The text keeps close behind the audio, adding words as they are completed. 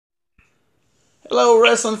Hello,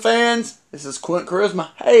 wrestling fans. This is Quint Charisma.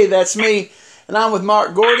 Hey, that's me. And I'm with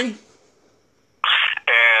Mark Gordy. And this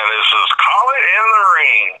is Call It in the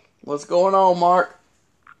Ring. What's going on, Mark?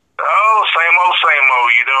 Oh, same old, same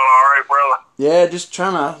old. You doing all right, brother? Yeah, just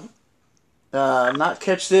trying to not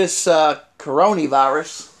catch this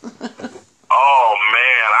coronavirus. Oh,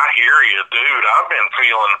 man, I hear you, dude. I've been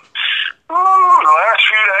feeling, the last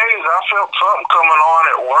few days, I felt something coming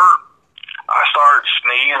on at work. I started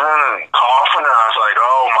sneezing and coughing, and I was like,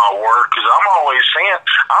 oh, my word, because I'm always saying,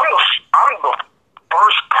 I'm the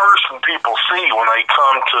first person people see when they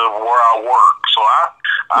come to where I work. So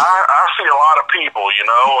I see a lot of people, you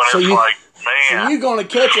know, and So it's like, man. So you're going to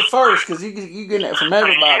catch it first, because you get it from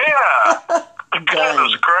everybody. Yeah.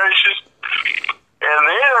 Goodness gracious. And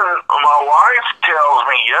then my wife tells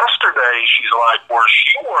me yesterday, she's like, where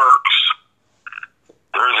she works,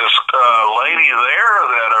 there's this lady there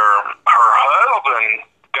that her husband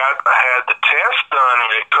had the test done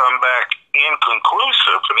and it come back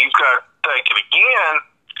inconclusive, and he's got to take it again.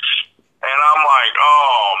 And I'm like,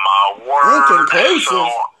 oh my word! Inconclusive. So,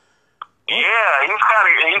 yeah, he's got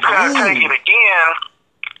to take it again.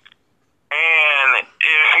 And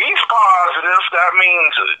if he's positive, that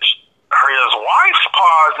means his wife's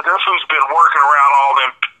positive, who's been working around all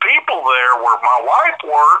them people there where my wife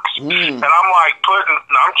works. And I'm like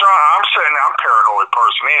I'm saying I'm a paranoid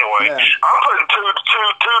person anyway. Yeah. I'm putting two and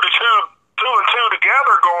two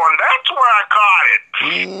together going, that's where I caught it.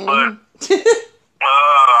 But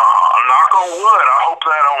knock on wood, I hope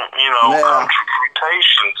that don't, come to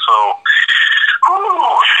fruitation. So,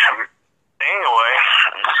 anyway.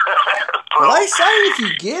 Well, they say if you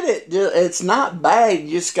get it, it's not bad. You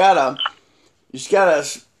just gotta,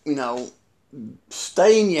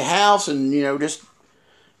 stay in your house and, just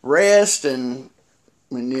rest and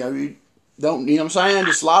you don't, what I'm saying?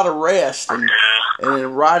 Just a lot of rest and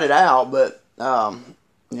ride it out. But, I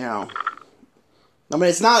mean,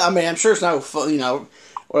 it's not, I'm sure it's not fun,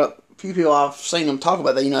 well, a few people I've seen them talk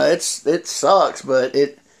about that, it sucks, but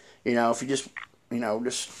if you just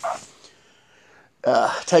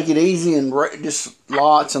take it easy and just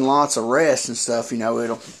lots and lots of rest and stuff,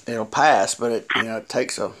 it'll pass, but it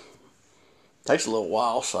takes a little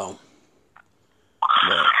while, so.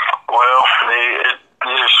 But. Well, it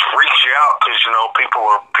just freaks you out because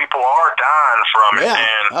people are dying from it. Yeah.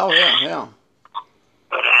 And oh yeah.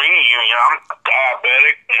 Me, I'm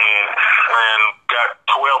diabetic and got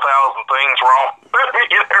 12,000 things wrong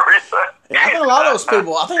and everything. Yeah, I think a lot of those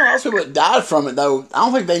people that died from it, though, I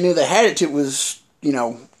don't think they knew they had it till it was,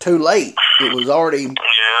 too late. It was already,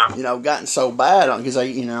 gotten so bad because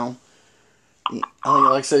I think, like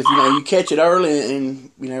I said, if you catch it early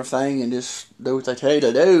and everything, and just do what they tell you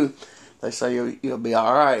to do, they say you'll be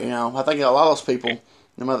all right. I think a lot of those people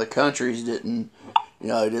in other countries didn't,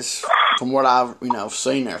 just from what I've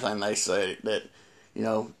seen and everything, they say that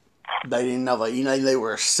they didn't know that they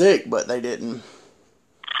were sick, but they didn't,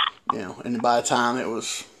 and by the time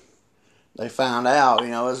they found out, it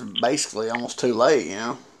was basically almost too late,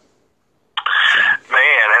 So.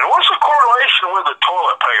 Man, and what's the correlation with the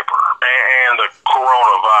toilet paper and the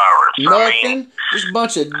coronavirus? Nothing. Just a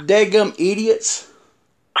bunch of daggum idiots.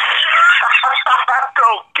 I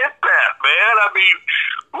don't get that, man. I mean,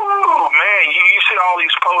 you see all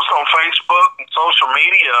these posts on Facebook and social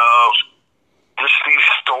media of just these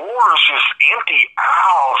stores, just empty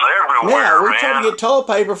aisles everywhere. Yeah, we tried to get toilet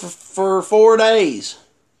paper for 4 days.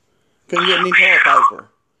 Couldn't get any toilet paper.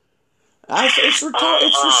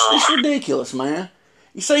 It's ridiculous, man.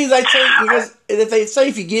 You see, they say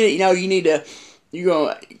if you get it, you're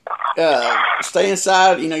gonna stay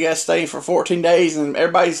inside. You gotta stay for 14 days, and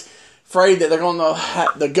everybody's afraid that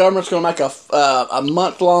the government's gonna make a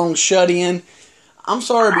month-long shut-in. I'm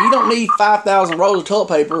sorry, but you don't need 5,000 rolls of toilet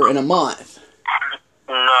paper in a month.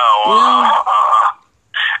 No.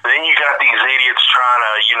 Then you got these idiots trying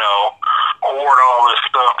to, hoard all this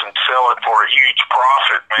stuff and sell it for a huge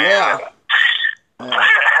profit, man. Yeah.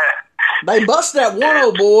 They busted that one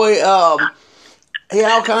old boy. He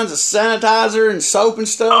had all kinds of sanitizer and soap and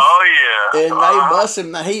stuff. Oh yeah. And they busted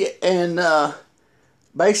him.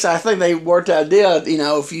 Basically, I think they worked out a deal.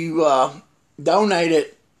 If you donate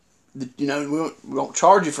it, we won't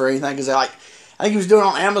charge you for anything because I think he was doing it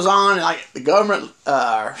on Amazon and the government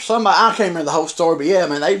or somebody. I can't remember the whole story, but yeah,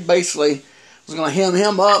 man, they basically was going to hem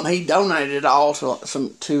him up, and he donated it all to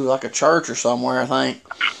a church or somewhere, I think.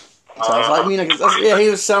 So I was like, he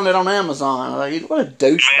was selling it on Amazon. I was like, what a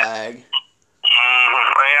douchebag.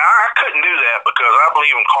 I couldn't do that because I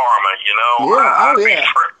believe in karma, Yeah,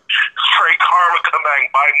 Straight karma come back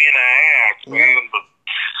and bite me in the ass, man. But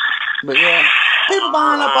But yeah, people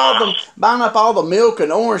buying up all the milk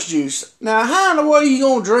and orange juice. Now, how in the world are you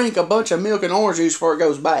gonna drink a bunch of milk and orange juice before it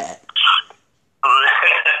goes bad?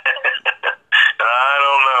 I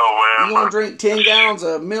don't know, man. You gonna drink 10 gallons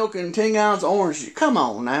of milk and 10 gallons of orange juice? Come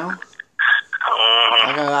on now.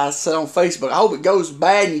 Like I said on Facebook, I hope it goes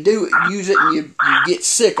bad and you use it and you get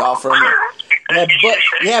sick off from it.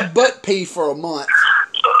 You have butt pee for a month.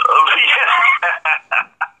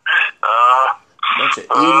 Bunch of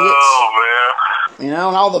idiots. Oh man! You know,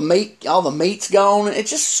 and all the meat's gone. It's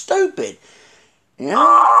just stupid. You know,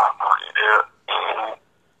 yeah.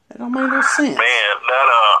 It don't make no sense. Man,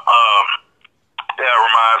 that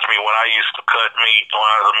reminds me when I used to cut meat when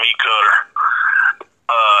I was a meat cutter.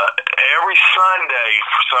 Every Sunday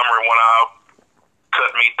for summer when I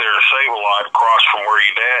cut meat there at Save-A-Lot across from where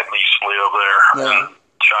your dad used to live there in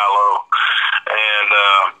Shiloh, and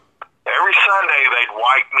every Sunday they'd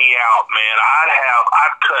wipe me out, man.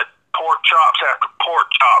 I'd cut pork chops after pork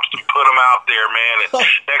chops and put them out there, man. And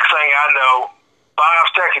next thing I know,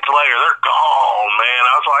 5 seconds later, they're gone, man.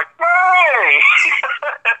 I was like, hey!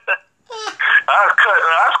 I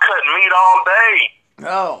was cutting meat all day.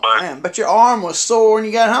 Oh, man. But your arm was sore when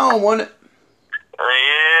you got home, wasn't it?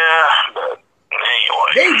 Yeah, but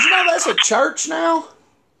anyway. Dude, you know that's a church now?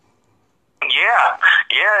 Yeah,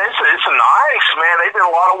 it's nice, man. They did a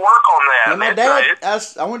lot of work on that. Yeah, my dad,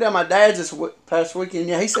 I went down my dad's this past weekend.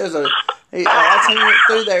 Yeah, he says last time he went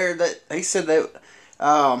through there that he said that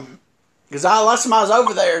because last time I was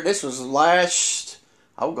over there, this was it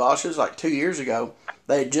was like 2 years ago.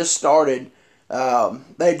 They had just started.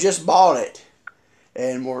 They had just bought it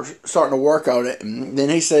and were starting to work on it. And then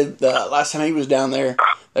he said last time he was down there,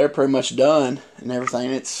 they're pretty much done and everything.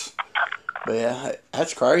 But yeah,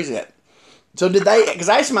 that's crazy. So did they? Because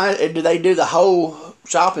I asked him, did they do the whole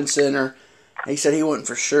shopping center? He said he wasn't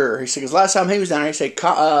for sure. He said because last time he was down there, he said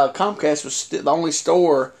Comcast was the only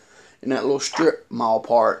store in that little strip mall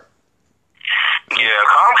part. Yeah,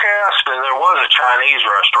 Comcast, and there was a Chinese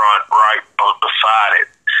restaurant right beside it.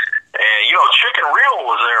 And, Chicken Real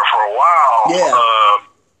was there for a while. Yeah.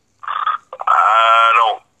 I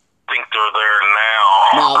don't think they're there now.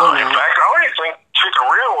 No, they're not. In fact, I don't even think Chicken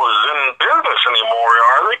Real is in business anymore,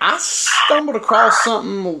 are they? I stumbled across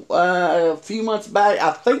something a few months back.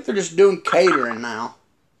 I think they're just doing catering now.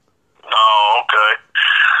 Oh, okay.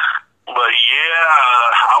 But yeah,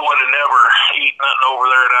 I would have never eaten nothing over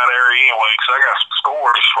there in that area anyway, because I got some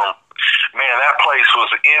scores from, man, that place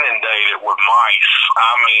was inundated with mice.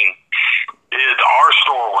 I mean, our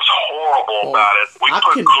store was horrible about it. We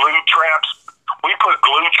put glue traps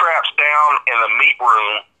down in the meat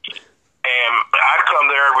room, and I'd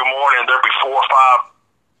come there every morning, there'd be 4 or 5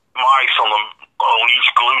 mice on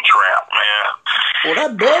each glue trap, man. Well,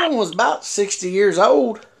 that building was about 60 years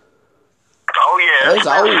old. Oh, yeah. That's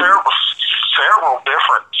old. Several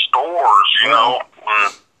different stores,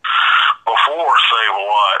 before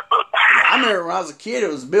Save-A-Lot. But I remember when I was a kid, it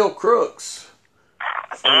was Bill Crooks.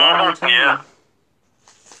 For a long time.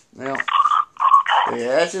 Yeah. Yeah,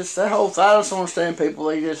 that's just that whole thing. I just don't understand people.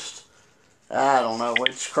 They just, I don't know.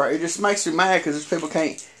 It's crazy. It just makes me mad because people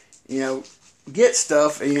can't, get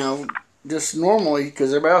stuff, just normally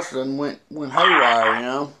because everybody else done went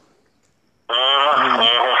haywire,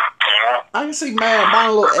 I can see man buying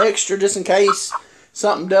a little extra just in case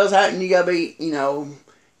something does happen. You gotta be,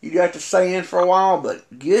 you got to stay in for a while. But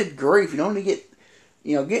good grief, you don't need to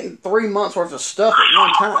get, getting 3 months worth of stuff at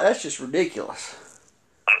one time. That's just ridiculous.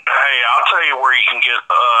 Hey, I'll tell you where you can get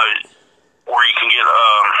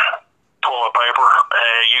toilet paper.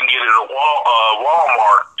 You can get it at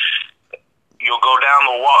Walmart. You'll go down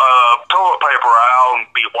the toilet paper aisle and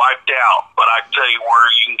be wiped out. But I can tell you where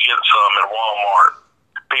you can get some at Walmart.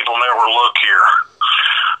 People never look here.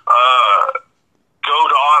 Go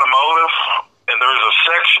to automotive, and there's a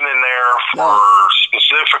section in there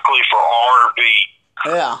specifically for RV.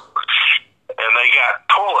 Yeah. And they got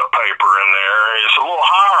toilet paper in there. It's a little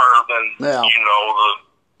higher than the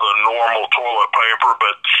normal toilet paper,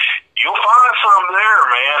 but you'll find some there,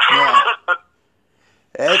 man.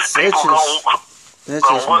 Yeah. It's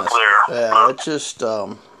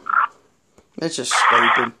just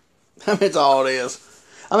stupid. It's all it is.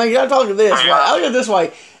 I mean, you gotta talk to this way. I look at it this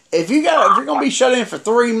way. If you're gonna be shut in for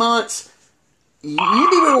 3 months, you need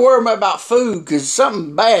to be worried about food because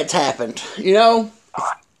something bad's happened.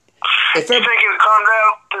 If you think it'll come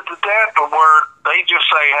down to that, where they just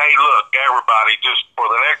say, "Hey, look, everybody, just for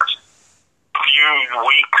the next few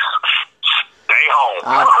weeks, stay home."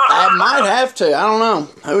 I might have to. I don't know.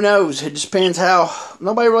 Who knows? It just depends how.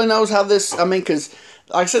 Nobody really knows how this. I mean, because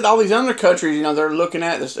like I said, all these other countries, they're looking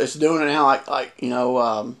at this. It's doing it now,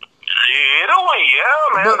 Italy, yeah,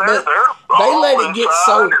 man. But they're they all let it get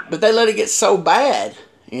so, inside. but they let it get so bad,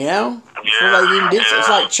 you know. Before they even did, it's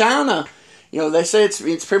like China. You know, they say it's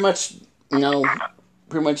pretty much,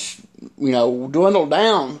 dwindled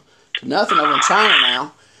down to nothing over in China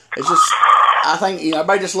now. It's just, I think,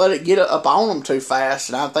 everybody just let it get up on them too fast,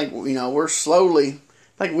 and I think, we're slowly,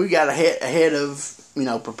 I think we got ahead of,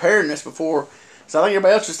 preparedness before. So I think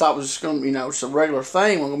everybody else just thought it was just going to, it's a regular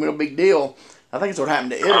thing, wasn't going to be a big deal. I think it's what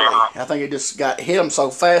happened to Italy. I think it just hit them so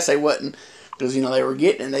fast they wasn't, because, they were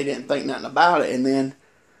getting it and they didn't think nothing about it, and then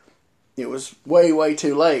it was way, way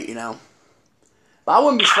too late, But I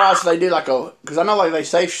wouldn't be surprised if they did because I know they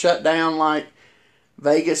say shut down, like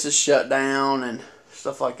Vegas is shut down and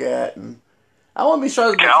stuff like that, and I wouldn't be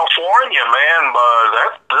surprised. California, man, but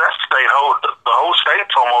that state, the whole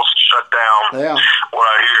state's almost shut down. Yeah, what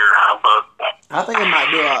I hear, but I think it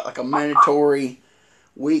might be like a mandatory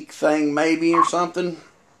week thing, maybe, or something.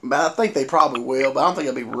 But I think they probably will. But I don't think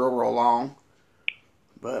it'll be real long.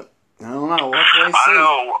 But I don't know. What do they see?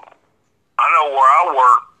 I know where I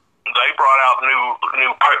work. They brought out new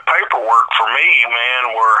paperwork for me,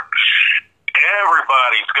 man. Where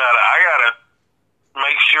everybody's I gotta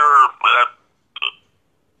make sure that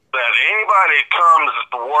anybody that comes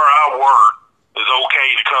where I work is okay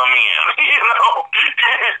to come in.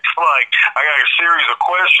 It's like I got a series of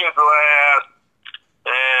questions that I ask,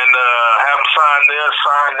 and have them sign this,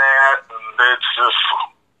 sign that. It's just,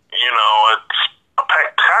 it's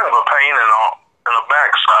kind of a pain in the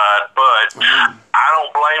backside, but I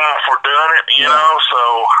don't blame them for doing it, you know.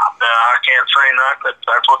 So I can't say nothing. If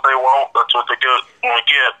that's what they want, that's what they want to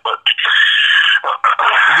get. But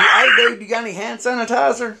hey, dude, you got any hand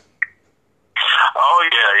sanitizer? Oh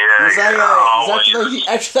yeah.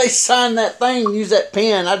 After they sign that thing, use that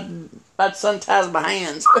pen. I'd sanitize my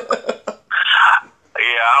hands.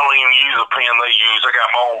 Yeah, I don't even use a pen they use. I got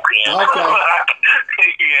my own pen. Okay.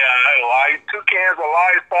 Yeah, 2 cans of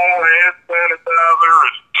Lysol, hand sanitizer.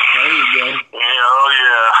 There you go.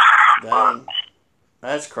 Yeah. Dang.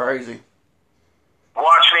 That's crazy.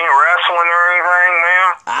 Watch any wrestling or anything, man?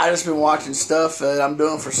 I just been watching stuff that I'm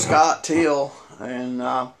doing for Scott Teal, and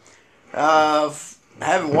I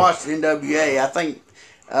haven't watched NWA. I think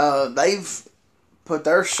they've put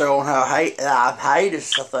their show on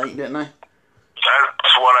hiatus, I think, didn't they?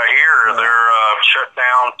 That's what I hear. They're shut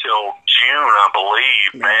down till June, I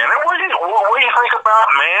believe, man. And what do you think about,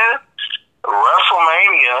 man?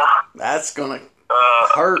 WrestleMania. That's going to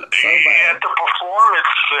hurt so bad. At the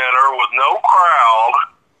Performance Center with no crowd.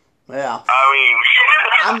 Yeah. I mean...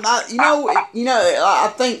 I'm not, I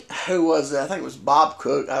think, who was it? I think it was Bob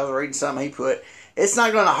Cook. I was reading something he put. It's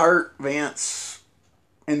not going to hurt Vince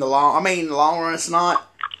in the long run, it's not.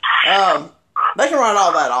 They can write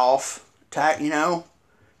all that off.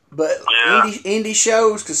 But indie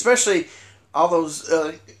shows, especially all those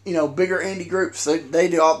bigger indie groups,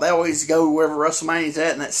 they always go wherever WrestleMania's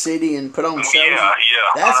at in that city and put on shows. Yeah.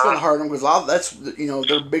 That's going to hurt them because a lot of that's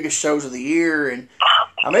their biggest shows of the year, and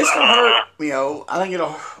I mean it's going to hurt. I think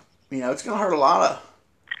it'll it's going to hurt a lot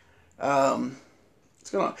of.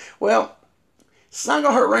 It's not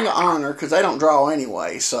going to hurt Ring of Honor because they don't draw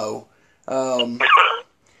anyway. So.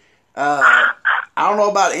 I don't know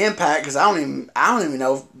about Impact because I don't even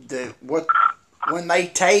know when they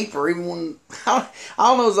tape or even when I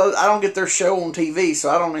don't know. I don't get their show on TV, so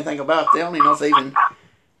I don't know anything about them. I don't even know if they even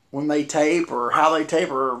when they tape or how they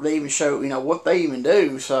tape or they even show what they even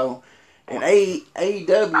do. So and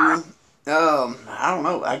AEW, I don't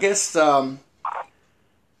know. I guess they'll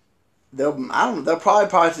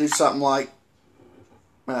probably do something like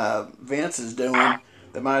Vince is doing.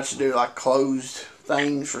 They might have to do like closed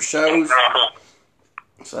things for shows.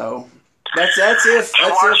 So that's if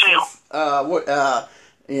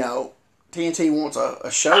TNT wants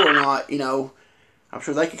a show or not. I'm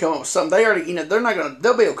sure they can come up with something. They already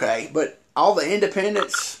they'll be okay. But all the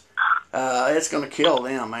independents, it's gonna kill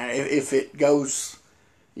them, man. If it goes,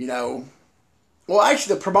 well,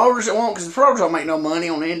 actually the promoters it won't because the promoters don't make no money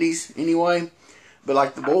on indies anyway. But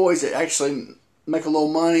like the boys that actually make a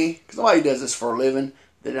little money because nobody does this for a living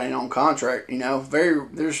that ain't on contract.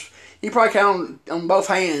 You probably count on both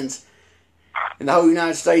hands in the whole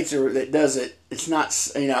United States that does it. It's not,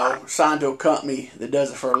 signed to a company that does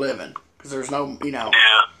it for a living. Because there's no,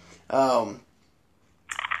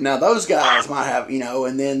 now those guys might have,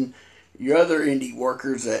 and then your other indie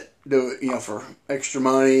workers that do it, for extra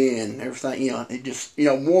money and everything, it just,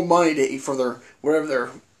 more money for their, wherever their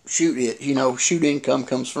shoot income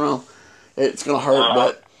comes from. It's going to hurt,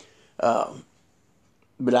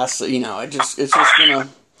 but I see, it's just going to.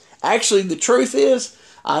 Actually, the truth is,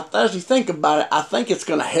 as you think about it, I think it's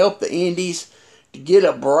going to help the indies to get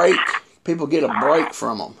a break. People get a break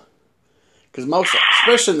from them. Because most,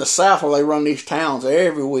 especially in the South where they run these towns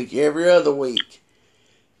every week, every other week.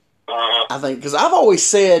 I think, because I've always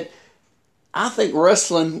said, I think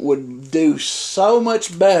wrestling would do so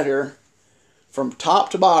much better from top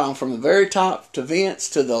to bottom, from the very top to Vince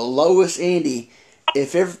to the lowest indie,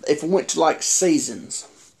 if it went to like seasons.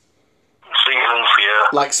 Seasons, yeah.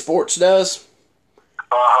 Like sports does.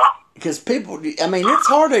 Because people, I mean, it's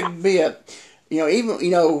hard to be a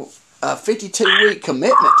 52-week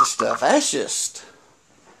commitment to stuff. That's just,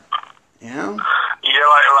 Yeah,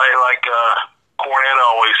 like Cornette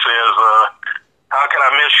always says, how can I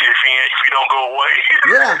miss you if you don't go away?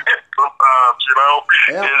 Yeah. Sometimes,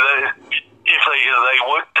 Yeah. If they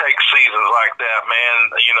would take seasons like that, man,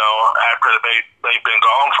 after they've been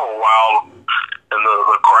gone for a while, and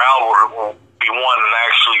the crowd will be wanting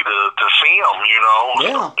actually to see them,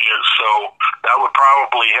 Yeah. So that would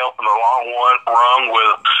probably help in the long run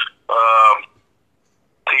with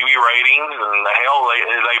TV ratings, and hell,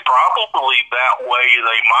 they probably that way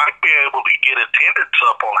they might be able to get attendance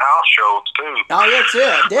up on house shows too. Oh, that's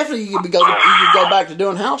it. Definitely, you could go back to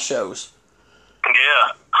doing house shows.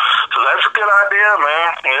 Yeah, so that's a good idea,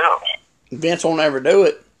 man. Yeah. Vince won't ever do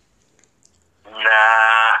it. Nah.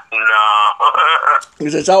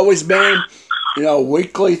 Because it's always been, a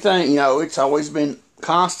weekly thing. It's always been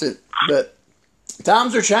constant. But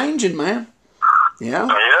times are changing, man. Yeah.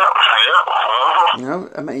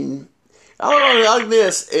 I mean, I don't know, like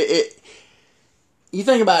this. You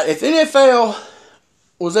think about it. If NFL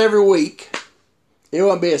was every week, it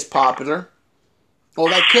wouldn't be as popular. Well,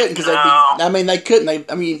 they couldn't because they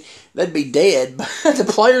couldn't. They'd be dead. The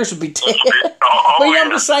players would be dead.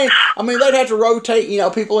 I'm just saying. They'd have to rotate,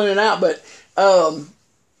 people in and out. But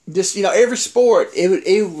just every sport,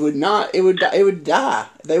 it would die.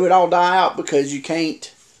 They would all die out because you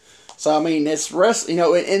can't. So it's wrestling,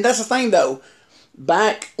 and that's the thing though.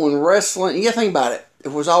 Back when wrestling, you gotta think about it. It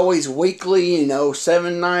was always weekly,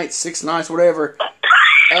 7 nights, 6 nights, whatever.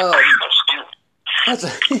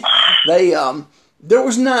 There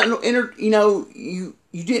was not you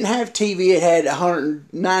didn't have TV. It had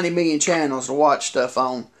 190 million channels to watch stuff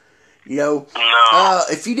on. No.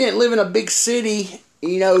 If you didn't live in a big city,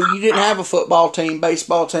 you didn't have a football team,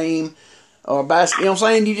 baseball team, or basketball. You know what I'm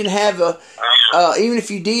saying? You didn't have even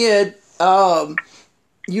if you did,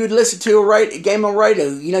 you would listen to a game on radio.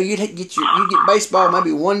 You'd get baseball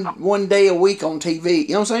maybe one day a week on TV.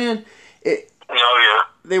 You know what I'm saying?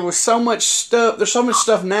 There was so much stuff. There's so much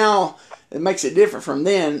stuff now that makes it different from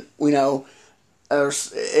then.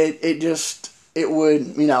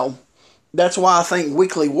 That's why I think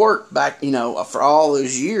weekly worked back. For all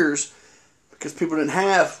those years, because people didn't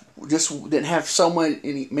have so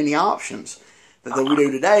many options that we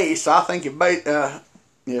do today. So I think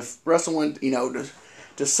if wrestling went,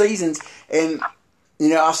 to seasons, and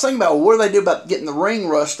I was thinking about what do they do about getting the ring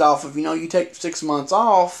rust off if you take 6 months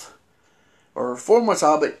off or 4 months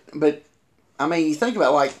off, but you think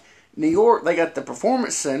about like New York, they got the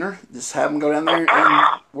Performance Center. Just have them go down there and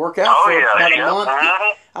work out for about a month.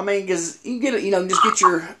 Because you get just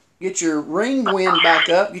get your ring win back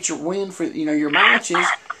up, get your win for your matches.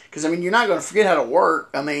 Because you're not going to forget how to work.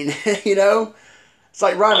 It's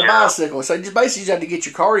like riding a bicycle. So just basically you have to get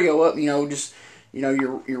your cardio up.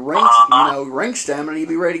 Your ring stamina. You'll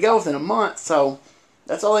be ready to go within a month. So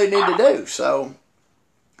that's all they need to do. So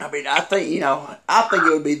I think it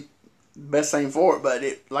would be the best thing for it. But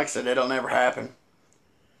like I said, it'll never happen.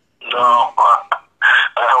 No, I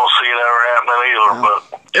don't see it ever happening either. But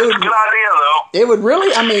it's a good idea, though. It would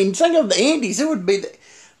really. Think of the Indies.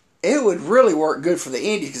 It would really work good for the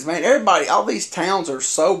Indies because everybody, all these towns are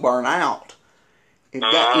so burnt out. They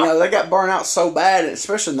got burnt out so bad,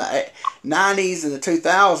 especially in the 90s and the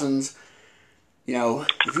 2000s.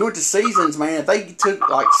 If you went to seasons, man, if they took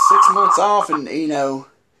like 6 months off and I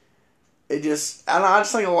just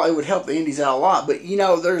think it would help the Indies out a lot. But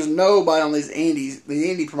there's nobody on these Indies. The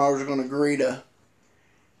indie promoters are going to agree to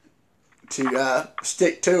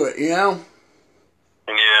stick to it. Yeah.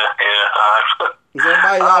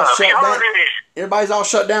 Everybody's all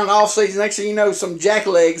shut down all season. Next thing you know, some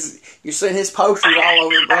jacklegs, you're seeing his posters all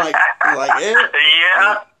over. Exactly.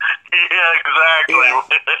 Yeah.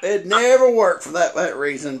 It never worked for that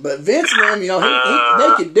reason. But Vince and them,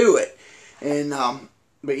 they could do it. And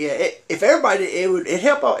but yeah, if everybody, it'd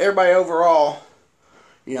help out everybody overall.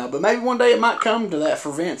 But maybe one day it might come to that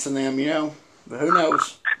for Vince and them. But who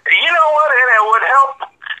knows? You know what? And it would help.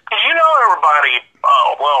 Because everybody.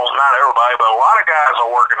 Not everybody, but a lot of guys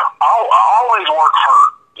are working. Always work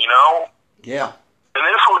hurt. Yeah. And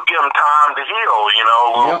this would give them time to heal. A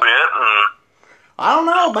little bit. And I don't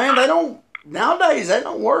know, man. They don't. nowadays they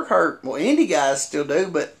don't work hurt. Well, indie guys still do,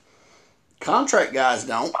 but contract guys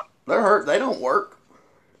don't. They're hurt. They don't work.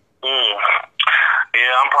 Yeah,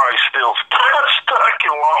 I'm probably still stuck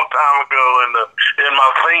a long time ago in my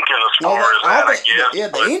thinking as far as that, I guess. Yeah,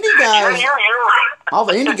 the indie guys. All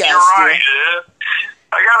the indie guys. You're right. Yeah.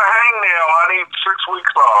 I got a hangnail. I need 6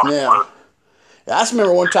 weeks off. Yeah. I just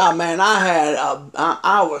remember one time, man.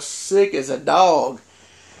 I was sick as a dog,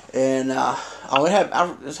 and I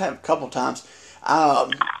just had a couple times.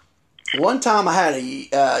 One time I had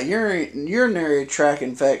a urinary tract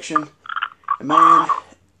infection, man,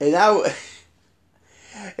 and I was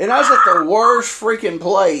at the worst freaking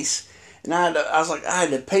place, and I had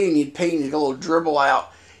to pee, and you'd pee, and you'd go a little dribble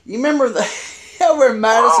out. You remember over in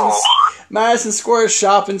Madison Square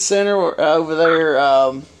Shopping Center over there?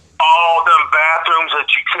 All them bathrooms that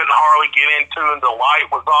you couldn't hardly get into, and the light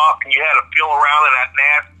was off, and you had to feel around in that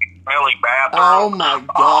nasty, smelly bathroom. Oh my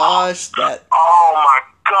gosh, Oh my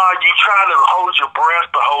God! You try to hold your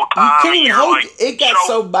breath the whole time. You can't even hold it. It got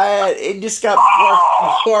so bad. It just got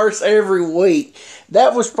worse every week.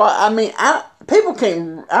 That was probably. I mean, I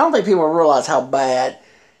don't think people realize how bad.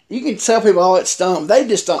 You can tell people, oh, it stunk. They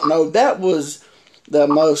just don't know. That was the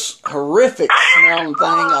most horrific smelling thing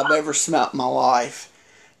I've ever smelled in my life.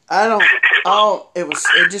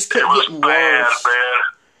 It just kept getting worse. Bad, man.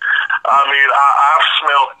 I mean, I've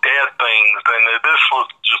smelled dead things, and this was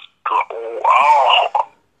just,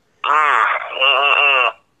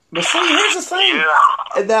 But see, here's the thing.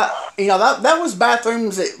 Yeah. That was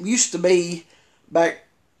bathrooms that used to be back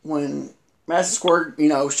when Madison Square,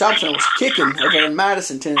 Shopping Center was kicking over there in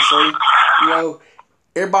Madison, Tennessee.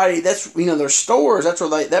 Everybody, that's, their stores,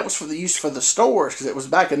 that was for the use for the stores, because it was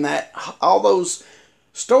back in that, all those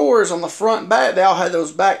stores on the front and back, they all had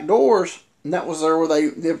those back doors, and that was there where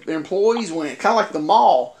the employees went, kind of like the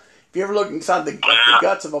mall. If you ever look inside the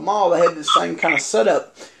guts of a mall, they had the same kind of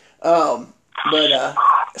setup.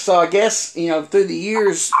 So I guess, through the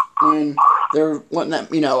years, when they're letting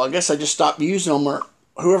that, I guess they just stopped using them, or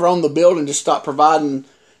whoever owned the building just stopped providing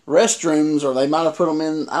restrooms, or they might have put them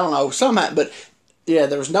in, I don't know, somehow, but yeah,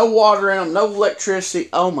 there was no water in them, no electricity.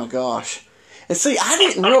 Oh my gosh. And see, I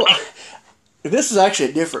didn't realize, this is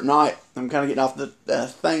actually a different night. I'm kind of getting off the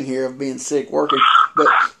thing here of being sick working. But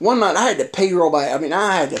one night I had to pee real bad. I mean,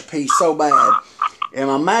 I had to pee so bad. And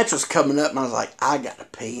my match was coming up, and I was like, I got to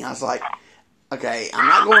pee. And I was like, okay, I'm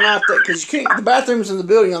not going out there. Because you can't, the bathrooms in the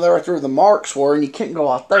building, they're right there where the marks were, and you can't go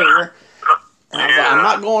out there. And I was like, I'm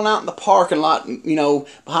not going out in the parking lot,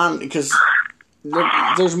 behind, because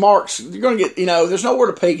there's marks. You're going to get, there's nowhere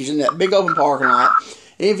to pee because you're in that big open parking lot.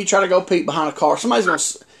 And if you try to go pee behind a car, somebody's going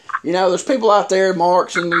to, there's people out there,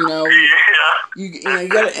 marks, and, you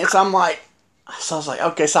got it. And so I'm like, so I was like,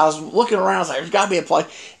 okay, so I was looking around, I was like, there's got to be a place.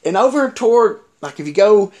 And over toward, like, if you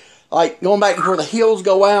go, like, going back to where the hills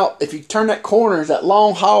go out, if you turn that corner, there's that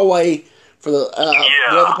long hallway for the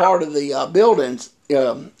other part of the buildings.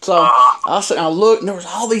 So I was sitting, I looked, and there was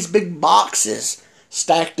all these big boxes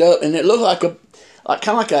stacked up, and it looked like kind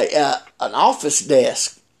of like an office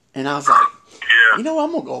desk. And I was like, I'm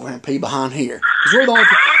gonna go over and pee behind here, because we're the only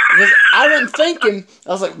people. I wasn't thinking. I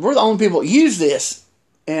was like, we're the only people that use this.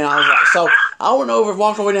 And I was like, so I went over,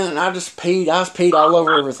 walked all the way down, and I just peed. I was peed all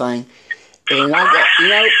over everything. And I got,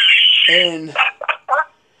 and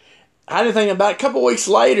I didn't think about it. A couple weeks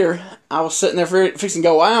later, I was sitting there fixing to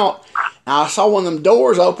go out, and I saw one of them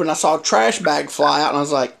doors open. I saw a trash bag fly out, and I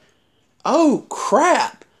was like, oh,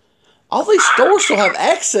 crap. All these stores still have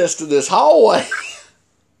access to this hallway.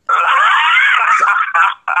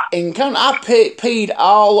 And I peed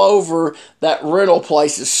all over that rental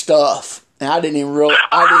place's stuff. And I didn't even realize,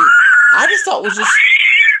 I just thought it was just,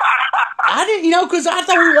 I didn't, because I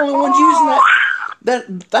thought we were the only ones using that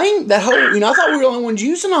thing, that whole, I thought we were the only ones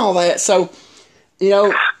using all that. So,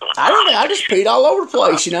 I just peed all over the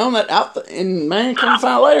place, and man, come to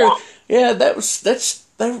find out later, yeah, people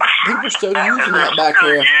still using that back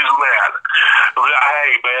there. Using that.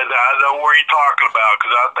 Hey, man, I know where you're talking about,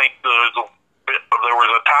 because I think there was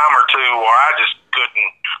a time or two where I just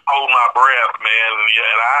couldn't hold my breath, man, and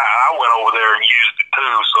I went over there and used it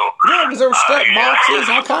too. So yeah, because there were step boxes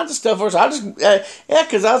and all kinds of stuff. I just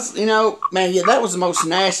because I was, man, that was the most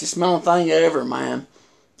nasty smelling thing ever, man.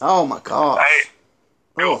 Oh my gosh. Hey,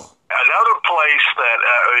 another place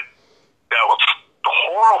that was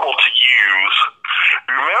horrible to use.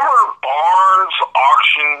 Remember Barnes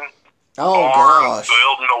Auction? Oh gosh,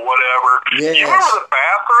 building or whatever. Yes. You remember the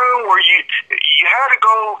bathroom where you had to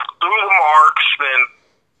go through the marks, then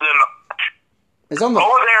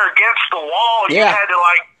over there against the wall, you had to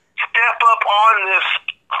step up on this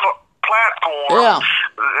platform. Yeah.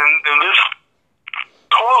 And this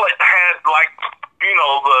toilet had like, you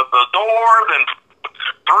know, the door, then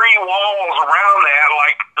 3 walls around that,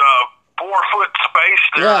 like 4-foot space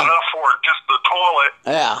there, enough for just the toilet.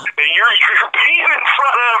 Yeah. And you're peeing in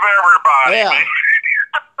front of everybody. Yeah. Man.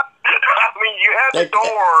 I mean, you had the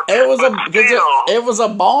door. It was a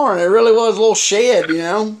barn. It really was a little shed, you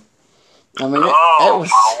know. I mean, it was.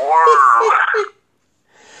 My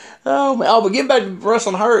word. but getting back to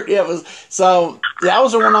Wrestling Hurt, it was so. Yeah, I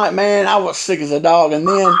was there one night, man. I was sick as a dog, and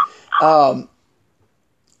then I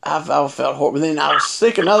felt horrible. Then I was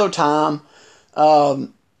sick another time. I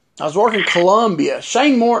was working Columbia.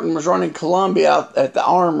 Shane Morton was running Columbia out at the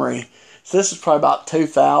Armory. So this is probably about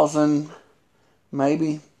 2000,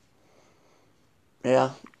 maybe.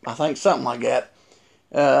 Yeah, I think something like that.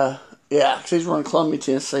 Yeah, because he's running Columbia,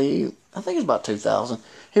 Tennessee. I think it's about 2000.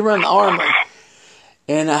 He ran the Armory,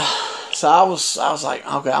 and so I was like,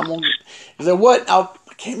 okay, I'm gonna. I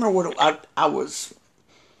can't remember what I was.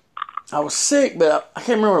 I was sick, but I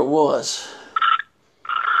can't remember what it was.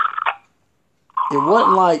 It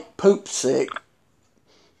wasn't like poop sick.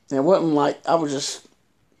 It wasn't like I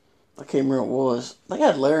can't remember what it was. I think I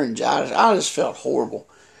had laryngitis. I just felt horrible,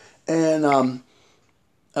 and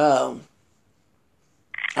I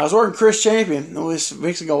was working Chris Champion, and we was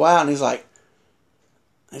fixing to go out, and he's like,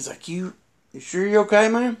 you sure you're okay,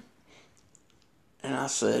 man? And I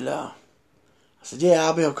said, yeah,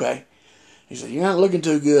 I'll be okay. He said, you're not looking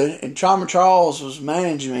too good. And Trauma Charles was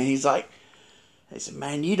managing me. He said,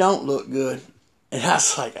 man, you don't look good. And I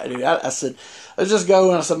was like, dude, I said, let's just go.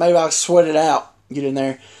 And I said, maybe I'll sweat it out, get in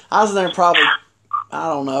there. I was in there probably, I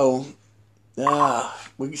don't know.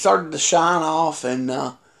 We started to shine off, and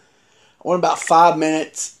I went about 5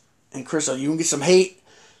 minutes. And Chris said, you want to get some heat?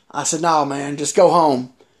 I said, no, man, just go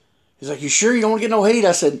home. He's like, you sure you don't want to get no heat?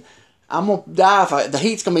 I said, I'm going to die the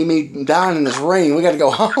heat's going to be me dying in this ring. We got to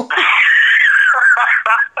go home.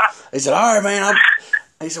 He said, all right, man.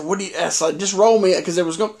 He said, what do you, I said, just roll me up, because it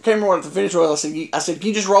was can't remember what the finish was. I said, can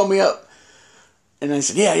you just roll me up? And he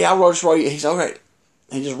said, yeah, I'll just roll you. He said, okay.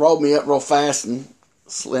 He just rolled me up real fast, and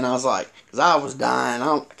I was like, because I was dying.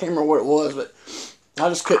 I can't remember what it was, but I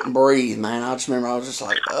just couldn't breathe, man. I just remember I was just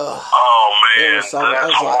like, ugh. Oh, man, that's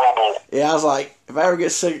horrible. I was like, if I ever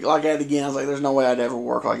get sick like that again, I was like, there's no way I'd ever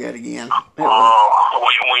work like that again. When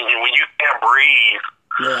you can't breathe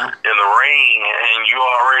in the ring and you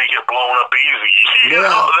already get blown up easy, you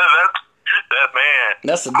know, man.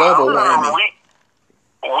 That's a double whammy.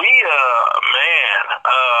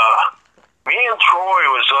 Me and Troy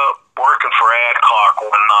was up working for Adcock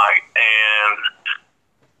one night,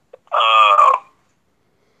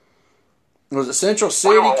 and was it Central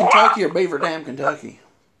City, Kentucky, or Beaver Dam, Kentucky?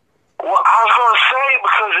 Well, I was going to say,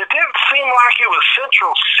 because it didn't seem like it was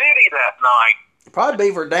Central City that night. Probably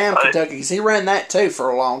Beaver Dam, Kentucky, because he ran that too for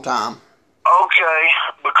a long time. Okay,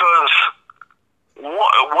 because where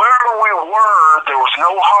we were, there was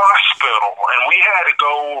no hospital, and we had to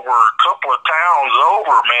go over a couple of towns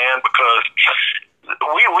over, man, because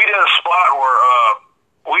we did a spot where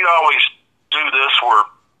we'd always do this where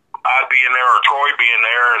I'd be in there or Troy be in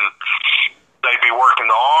there, and they'd be working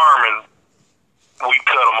the arm, and we'd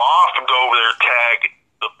cut them off and go over there, tag,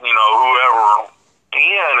 whoever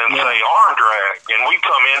in, and say arm drag, and we'd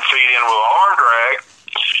come in, feed in with arm drag.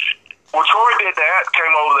 Well, Troy did that,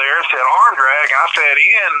 came over there, said arm drag, I fed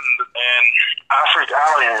in, and I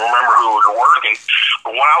don't even remember who was working,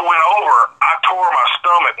 but when I went over, I tore my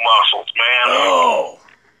stomach muscles, man. Oh.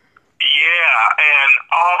 Yeah, and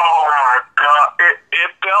oh my God,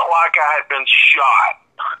 it felt like I had been shot.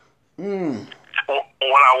 When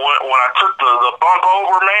I took the bump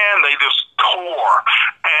over, man, they just tore,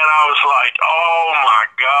 and I was like, oh my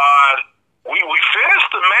God. We finished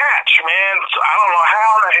the match, man. So I don't know how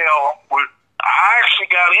the hell I actually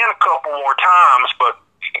got in a couple more times, but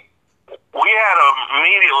we had to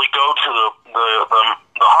immediately go to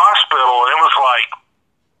the hospital, and it was like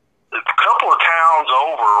a couple of towns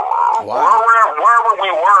over. Wow. Wherever we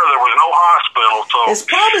were, there was no hospital. So it's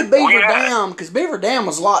probably Beaver Dam, because Beaver Dam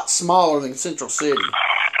was a lot smaller than Central City.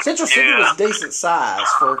 Central City was decent size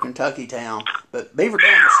for a Kentucky town, but Beaver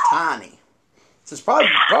Dam was tiny. So it's probably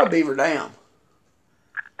Beaver Dam.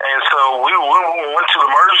 And so we went to the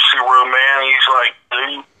emergency room, man. He's like,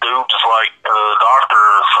 dude, just like the doctor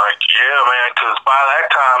is like, yeah, man, because by that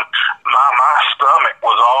time my stomach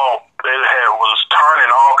was was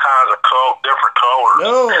turning all kinds of different colors.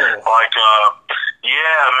 No. Like,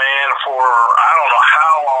 yeah, man. For I don't know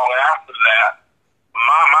how long after that,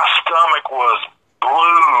 my stomach was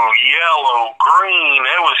blue, yellow, green.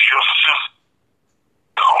 It was just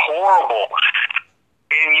horrible.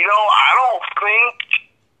 And I don't think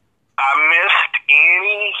I missed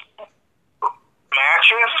any match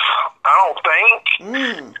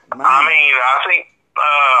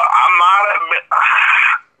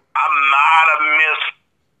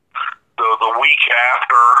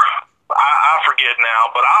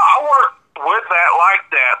but I worked with that like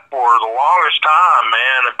that for the longest time,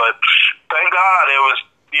 man. But thank God it was,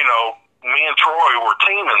 you know, me and Troy were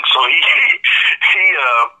teaming, so he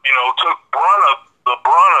you know, took the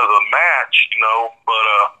brunt of the match, you know. But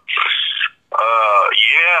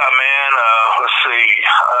yeah, man. Let's see.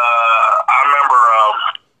 I remember.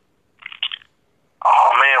 Oh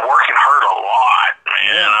man, working hurt a lot,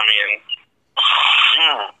 man. I mean,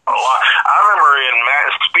 a lot. I remember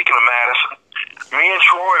speaking of Madison, me and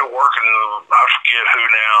Troy working. I forget who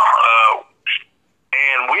now.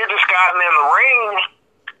 And we had just gotten in the ring.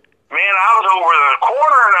 Man, I was over in the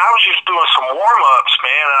corner and I was just doing some warm ups,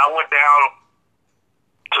 man. And I went down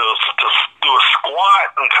to do a squat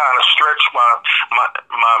and kind of stretch my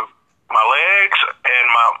legs, and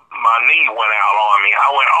my knee went out on me. I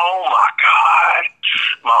went, oh my God.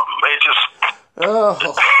 It just and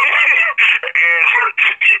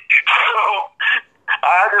so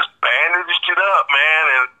I just bandaged it up, man,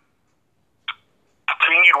 and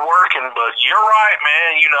continued working. But you're right,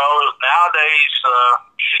 man. You know, nowadays,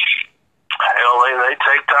 hell, they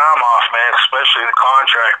take time off, man, especially the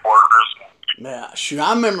contract workers. Yeah, shoot,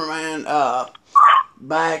 I remember, man,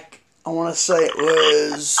 back, I want to say it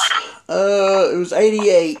was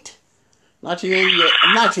 88, 1988,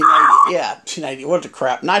 1980, yeah, 1980, what the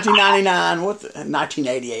crap, 1999,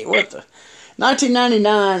 1988,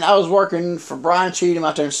 1999, I was working for Brian Cheatham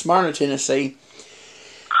out there in Smyrna, Tennessee,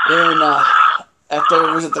 and it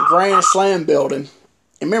was at the Grand Slam building.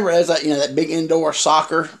 And remember, there's that, you know, that big indoor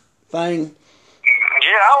soccer thing?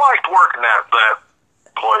 Yeah, I liked working at that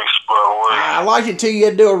place, by the way. I liked it too. You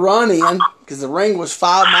had to do a run in because the ring was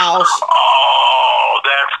 5 miles. Oh,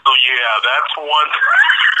 that's one.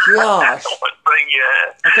 Gosh. That's one thing.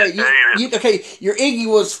 Yeah. Okay, your Iggy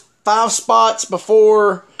was 5 spots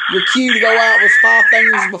before your cue to go out was 5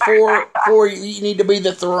 things before you need to be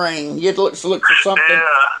at the ring. You had to look for something.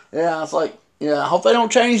 Yeah. It's like, yeah. I hope they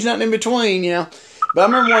don't change nothing in between. You know. But I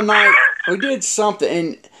remember one night we did something,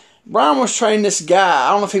 and Brian was training this guy.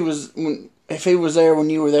 I don't know if he was there when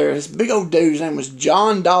you were there. This big old dude, his name was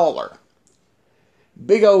John Dollar.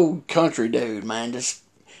 Big old country dude, man.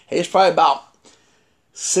 He's probably about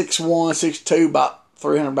 6'1", 6'2", about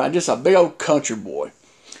 300 pounds. Just a big old country boy.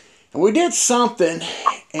 And we did something,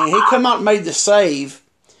 and he come out and made the save.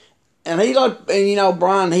 And you know,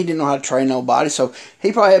 Brian, he didn't know how to train nobody, so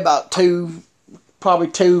he probably had about two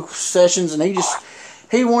sessions, and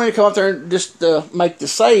he wanted to come up there and just make the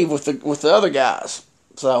save with the other guys.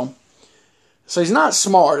 So he's not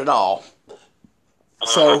smart at all.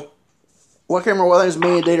 So, I can't remember whether it was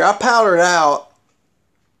me and Dieter. I powdered out,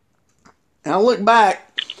 and I look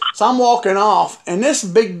back, so I'm walking off, and this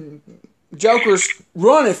big joker's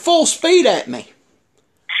running full speed at me.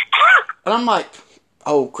 And I'm like,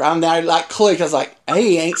 oh crap, and then I like clicked. I was like, hey,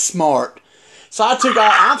 he ain't smart. So I took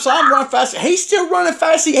off, I'm running fast. He's still running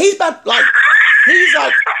fast. He's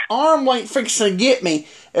like arm length fixing to get me.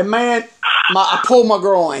 And man, I pulled my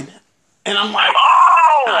groin. And I'm like,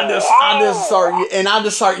 I just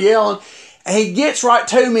start yelling. And he gets right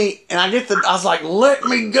to me, and I was like, let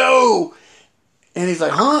me go. And he's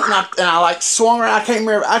like, huh? And I like swung around. I can't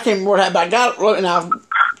remember what happened. But I got it,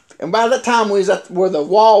 and by that time we was at where the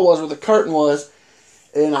wall was, where the curtain was,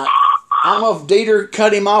 and I don't know if Dieter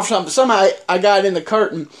cut him off or something. But somehow I got in the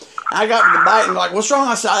curtain. I got in the back and like, what's wrong?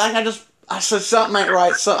 I said something ain't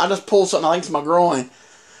right. So I just pulled something. I think it's my groin.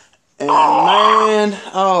 And man,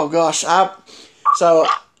 oh gosh, so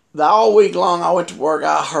all week long I went to work.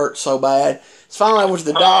 I hurt so bad. So finally I went to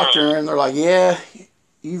the doctor, and they're like, yeah,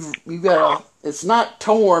 you've got it's not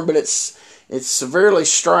torn, but it's severely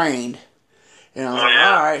strained. And I was like,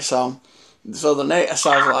 all right. So the next,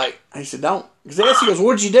 I was like, he said, don't. Because he goes,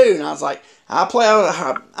 what'd you do? And I was like, I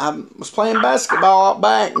was playing basketball out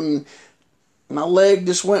back, and my leg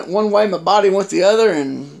just went one way, my body went the other,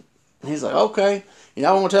 and he's like, okay. You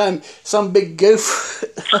know, one time some big goof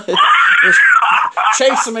was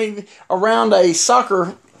chasing me around a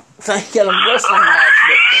soccer thing at a wrestling match.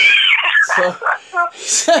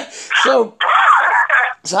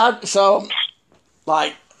 So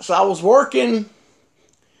I was working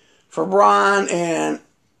for Brian, and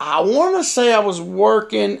I want to say I was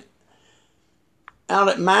working out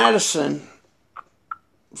at Madison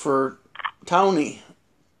for Tony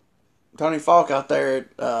Falk out there at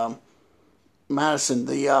Madison.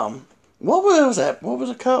 What was that? What was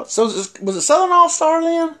it called? So was it Southern All Star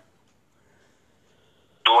then?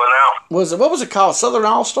 What now? What was it called? Southern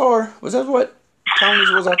All Star? Was that what Tony's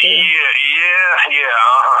was out there? Yeah.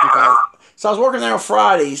 Okay. So I was working there on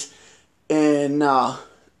Fridays, and I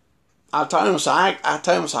told him, I think I'm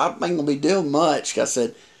gonna be doing much. I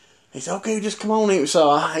said, He said, okay, just come on in.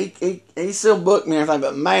 So he still booked me and everything,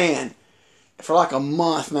 but man, for like a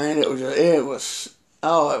month, man, it was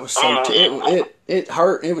so it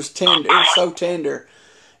hurt. It was tender. It was so tender,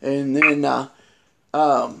 and then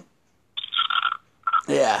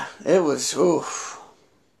yeah, it was oof.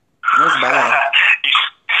 It was bad.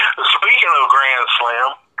 Speaking of Grand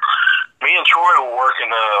Slam, me and Troy were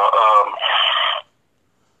working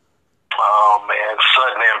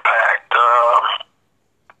Sudden Impact.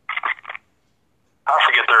 I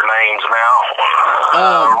forget their names now.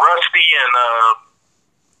 Rusty and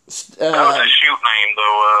that was his shoot name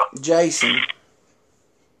though. Jason.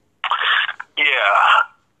 Yeah,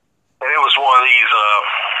 and it was one of these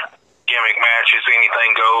gimmick matches,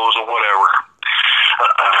 anything goes or whatever.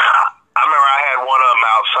 I remember I had one of them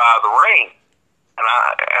outside the ring, and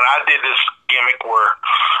I did this gimmick where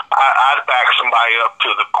I'd back somebody up to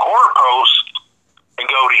the corner post and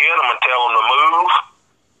go to hit them and tell them to move,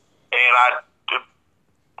 and I'd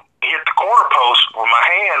hit the corner post with my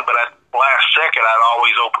hand, but at the last second I'd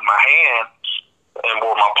always open my hand and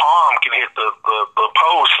where my palm can hit the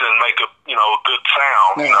post and make a good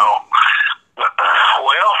sound.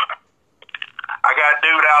 Well, I got a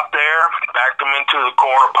dude out there, backed him into the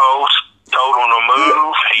corner post, told him to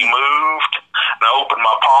move. He moved, and I opened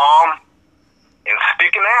my palm, and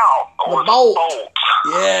sticking out was bolts.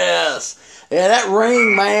 Yes. Yeah, that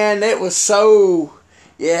ring, man, it was so...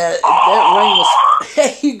 Yeah, that ring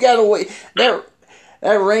was... You gotta wait. That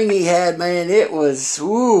ring he had, man, it was...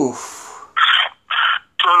 Oof.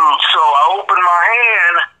 Dude, so I opened my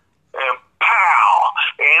hand, and pow,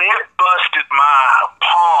 and it busted my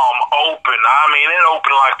palm open. I mean, it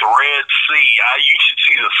opened like the Red Sea. You should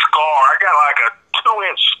see the scar. I got like a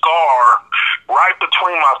 2-inch scar right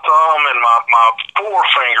between my thumb and my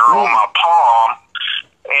forefinger on my palm.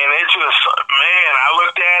 And it just, man, I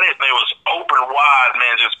looked at it and it was open wide,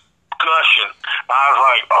 man, just gushing. I was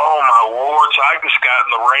like, oh my Lord. So I just got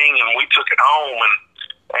in the ring and we took it home.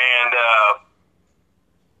 And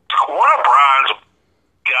one of Brian's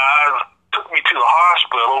guys took me to the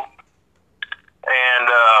hospital. And,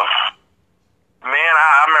 man,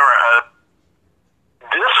 I remember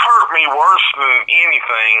this hurt me worse than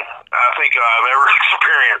anything I think I've ever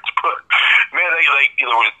experienced. But, man,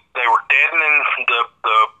 they were deadening the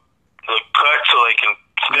cut so they can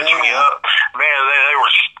stitch me up. Man, they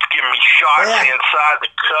were giving me shots inside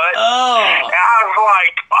the cut. Oh. And I was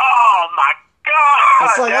like, oh, my God.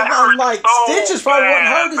 It's like, I'm like, so stitches probably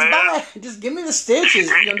wouldn't hurt as man. bad. Just give me the stitches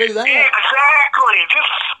if you're going to do that. Exactly.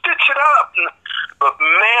 Just stitch it up. But,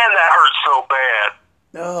 man, that hurt so bad.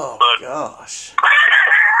 Oh, gosh.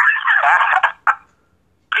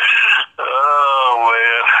 Oh,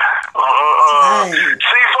 man.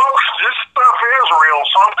 See, folks, this stuff is real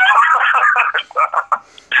sometimes.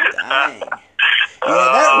 Dang. Yeah,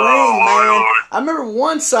 that ring, man. I remember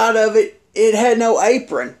one side of it, it had no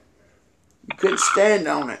apron. You couldn't stand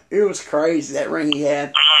on it. It was crazy, that ring he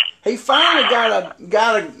had. He finally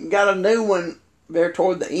got a new one there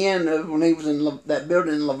toward the end of when he was in that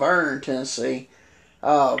building in Laverne, Tennessee.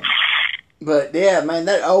 But yeah, man,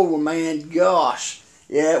 that old one, man, gosh.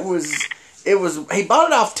 Yeah, it was, he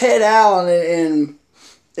bought it off Ted Allen, and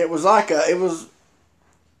it was like it was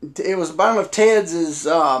one of Ted's,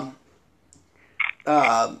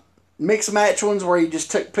 mixed match ones where he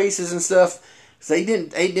just took pieces and stuff. So he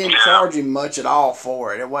didn't charge him much at all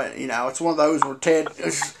for it. It wasn't, it's one of those where Ted,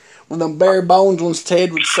 one of them bare bones ones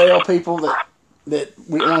Ted would sell people that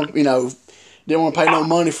we don't, didn't want to pay no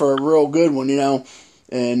money for a real good one,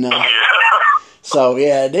 and so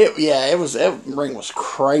that ring was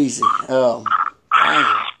crazy. Dang.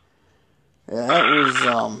 Yeah, that was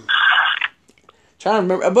trying to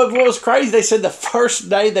remember. But what was crazy, they said the first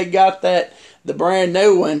day they got the brand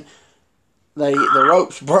new one, the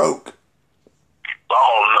ropes broke.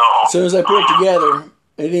 Oh no! As soon as they put it together,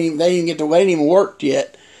 they didn't even worked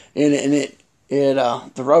yet, and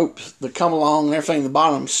the ropes that come along and everything, the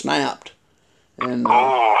bottom snapped, and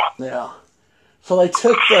yeah. So they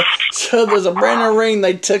took there's a brand new ring.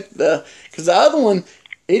 They took because the other one,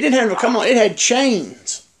 it didn't have to come on. It had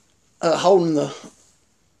chains holding the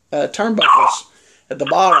turnbuckles at the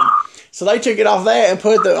bottom. So they took it off that and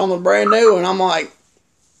put it on the brand new. And I'm like,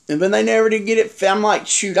 and then they never did get it. I'm like,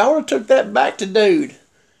 shoot, I would have took that back to dude.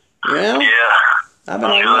 Yeah. I've been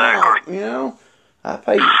like, wow, I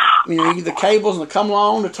paid, the cables and the come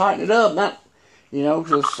along to tighten it up. Not,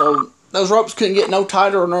 so those ropes couldn't get no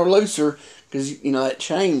tighter or no looser. Because, that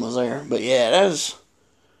chain was there. But, yeah, that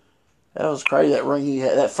was crazy, that ring he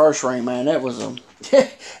had. That first ring, man, that was yeah,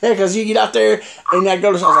 because you get out there, and I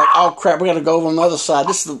was like, oh, crap, we got to go over on the other side.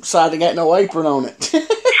 This is the side that got no apron on it.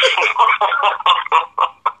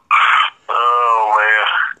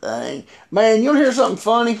 Man, you want to hear something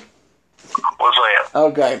funny? What's that?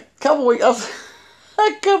 Okay, a couple weeks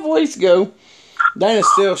ago, Dana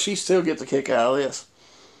she still gets a kick out of this.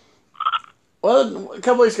 Well, a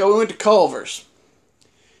couple weeks ago, we went to Culver's,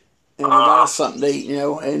 and we got us something to eat,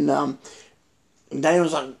 and Dana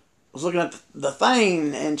was looking at the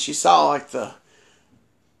thing, and she saw like the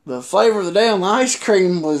flavor of the day on the ice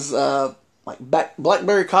cream was like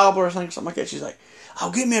blackberry cobbler or something like that. She's like, "Oh,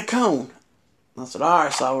 give me a cone." I said, "All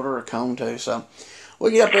right," so I ordered a cone too. So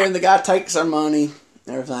we get up there, and the guy takes our money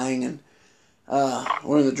and everything, and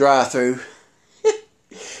we're in the drive-thru,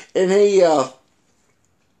 and he we're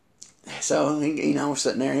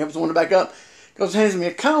sitting there, and he opens one back up, goes and hands me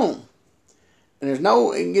a cone, and he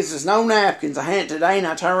gives us no napkins. I hand it today, and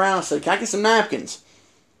I turn around and said, "Can I get some napkins?"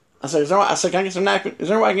 I said, "Can I get some napkins? Is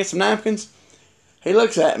there a way I can get some napkins?" He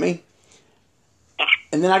looks at me,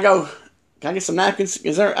 and then I go, "Can I get some napkins?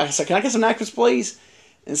 I said, "Can I get some napkins, please?"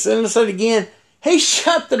 And then I said it again. He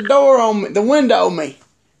shut the window on me.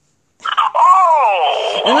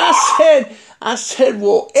 Oh! And I said,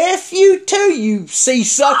 "Well, F you too, you sea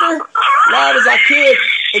sucker," loud as I could.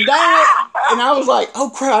 And Dana, and I was like, "Oh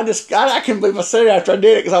crap!" I couldn't believe I said it after I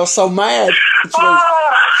did it because I was so mad. And she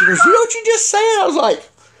goes, "You know what you just said?" I was like,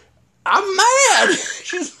 "I'm mad."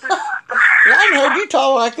 She's like, "I haven't heard you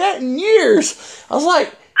talk like that in years." I was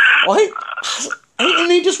like, "Well,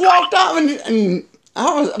 and he just walked off, and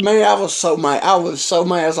I was so mad. I was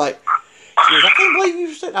like, "I can't believe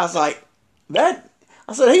you said." I was like, "That."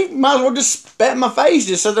 I said, "He might as well just spat in my face."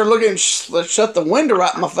 Just sit there looking and shut the window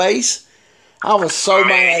right in my face. I was so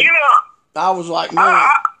mad. I was like, "Man,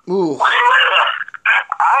 ooh."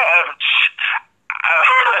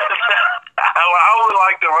 I would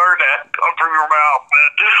like to hear that come from your mouth,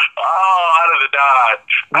 man. Oh, I'd have died.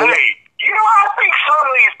 Hey, I think some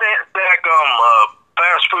of these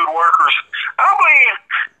fast food workers, I mean,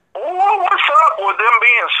 what's up with them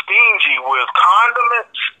being stingy with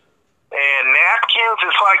condiments and napkins?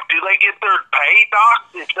 It's like, do they get their pay, Doc,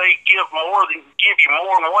 if they give you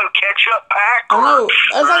more than one ketchup pack? I know.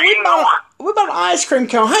 I was like, we bought an ice cream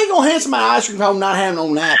cone. How you gonna hand somebody an ice cream cone not having no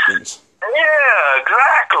napkins? Yeah,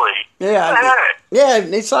 exactly. Yeah,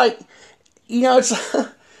 it's like,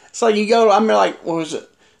 it's like you go, like, what was it?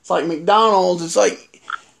 It's like McDonald's. It's like,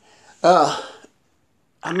 I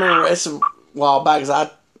remember it's a while back,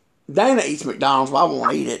 Dana eats McDonald's, but I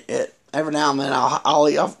won't eat it. Every now and then I'll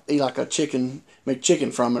eat like a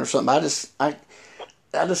McChicken from it or something. I just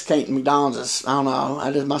can't. McDonald's I don't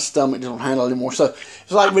know. My stomach don't handle it anymore. So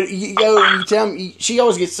it's like, but you go and you tell me, she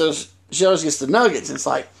always gets the nuggets. And it's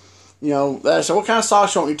like, they say, "What kind of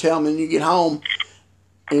sauce you want?" You tell them, and you get home,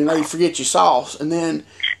 and they forget your sauce. And then,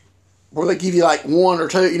 or they give you like one or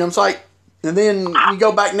two, it's like, and then you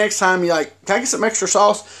go back next time, you're like, "Can I get some extra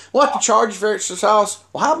sauce?" "We'll have to charge you for extra sauce."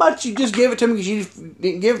 "Well, how about you just give it to me because you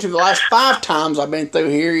didn't give it to me the last 5 times I've been through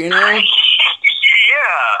here, Yeah,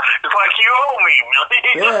 it's like you owe me.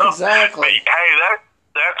 Yeah, exactly. Hey, that's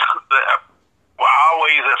well, I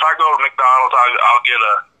always, if I go to McDonald's, I'll get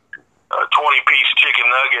a 20-piece chicken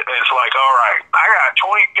nugget, and it's like, all right, I got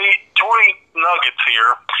 20 nuggets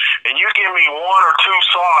here, and you give me 1 or 2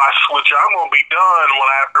 sauce, which I'm going to be done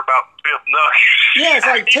after about the 5th nugget. Yeah, it's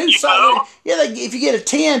like 2 sauce. Yeah, if you get a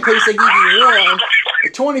 10-piece, they give you 1. A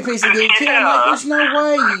 20-piece, they give you 10. I'm like, there's no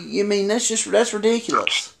way. That's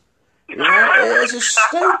ridiculous. It's just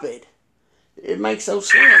stupid. It makes no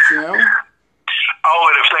sense,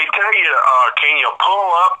 Oh, and if they tell you, "Can you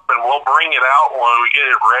pull up and we'll bring it out when we get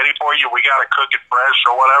it ready for you, we got to cook it fresh,"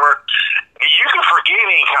 or whatever, you can forget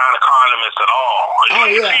any kind of condiments at all. Oh,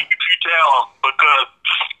 yeah. If you tell them, because,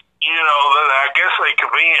 I guess they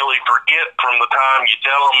conveniently forget from the time you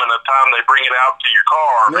tell them and the time they bring it out to your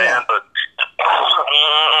car, man. But,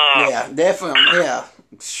 yeah, definitely, yeah.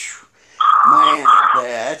 Man,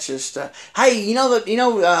 yeah, it's just, hey,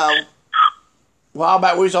 a while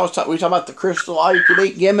back we talking about the Crystal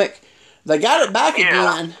all-you-can-eat gimmick. They got it back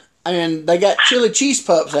again, and they got chili cheese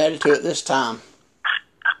pups added to it this time.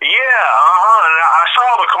 Yeah, and I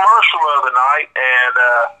saw the commercial the other night, and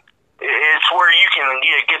it's where you can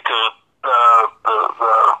get the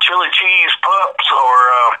chili cheese pups or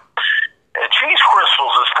cheese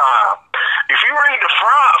crystals this time. If you read the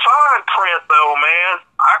fine print, though, man,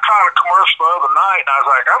 I caught a commercial the other night, and I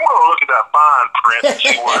was like, I'm going to look at that fine print and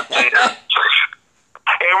see what's there.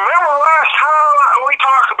 And remember last time we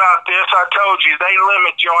talked about this, I told you they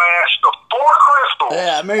limit your ass to 4 crystals.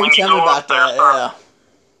 Yeah, I remember you telling me about that, yeah.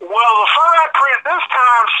 Well, the fine print this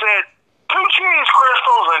time said 2 cheese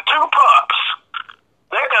crystals and 2 pups.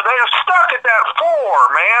 They're stuck at that 4,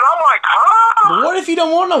 man. I'm like, huh? But what if you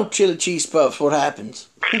don't want no chili cheese puffs? What happens?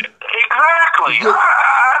 Exactly.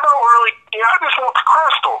 I don't really I just want the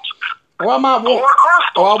crystals. Or I might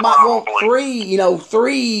want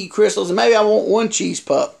three crystals, and maybe I want one cheese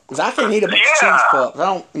pup, because I can't eat a bunch of cheese pups.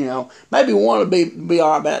 I don't, maybe one would be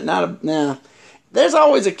all right, but nah. There's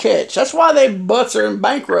always a catch. That's why their butts are in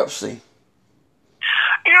bankruptcy.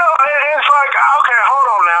 It's like, okay, hold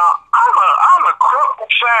on now. I'm a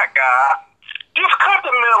crippled fat guy. Just cut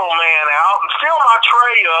the middleman out and fill my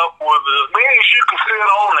tray up with as many as you can fit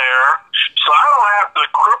on there, so I don't have to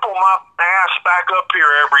cripple my ass back up here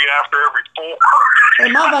after every 4.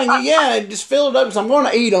 And my thing, just fill it up, because I'm going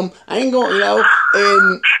to eat them. I ain't going, and...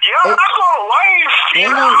 Yeah, that's going to waste, they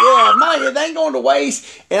ain't going to waste,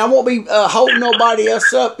 and I won't be holding nobody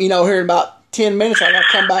else up, here in about 10 minutes. I got to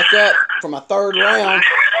come back up for my third round.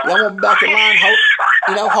 I won't be back in line,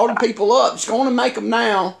 holding people up. Just going to make them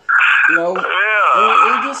now.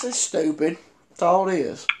 It just is stupid. That's all it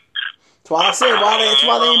is. That's why I said that's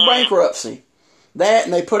why they're in bankruptcy. That,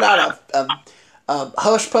 and they put out a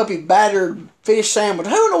hush puppy battered fish sandwich.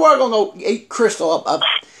 Who in the world gonna go eat Crystal a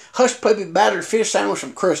hush puppy battered fish sandwich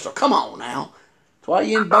from Crystal? Come on now. That's why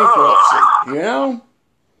you're in bankruptcy. Don't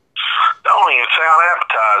even sound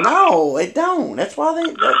appetizing. No, it don't. That's why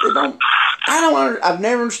they don't. I've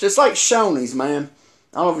never understood. It's like Shoney's, man.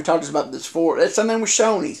 I don't know if we talked about this before. That's something with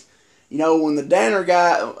Shoney's. When the Danner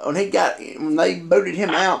guy, when they booted him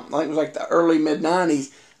out, I think it was like the early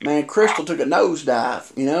mid-90s, man, Crystal took a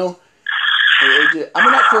nosedive, Not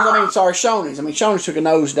Crystal, Shoney's. Shoney's took a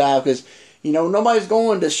nosedive because, nobody's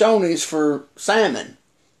going to Shoney's for salmon,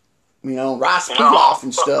 rice pilaf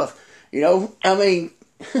and stuff,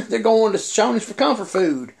 they're going to Shoney's for comfort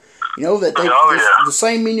food, the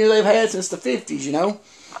same menu they've had since the 50s,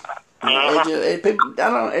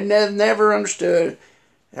 I never understood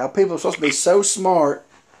how people are supposed to be so smart,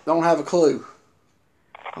 don't have a clue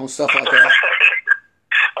on stuff like that.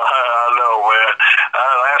 I know, man.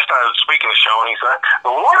 Last time, speaking of Shoney's,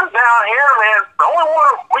 the one down here, man, the only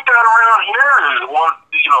one we got around here is the one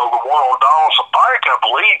on Donaldson Pike, I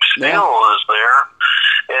believe, still is there.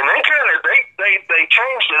 And they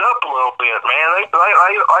changed it up a little bit, man.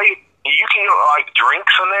 You can get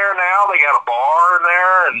drinks in there now. They got a bar in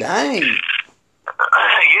there. And, dang.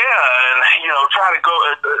 They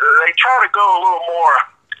try to go a little more,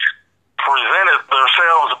 presented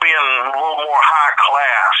themselves being a little more high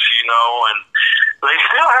class, and they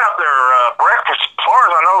still have their breakfast, as far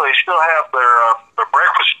as I know, they still have their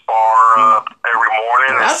breakfast bar every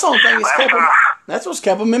morning. That's the only thing that's what's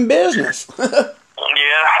kept them in business. But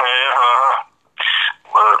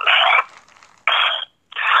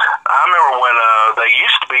I remember when they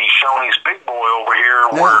used to be Shoney's Big Boy over here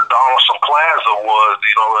where Donaldson Plaza was,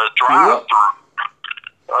 the drive-through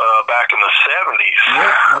back in the 70s.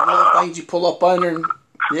 Yep, the little things you pull up under. And,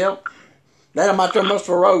 yep. That I'm out there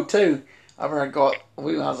Muscle Road, too. I remember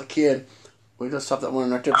when I was a kid, we just stopped that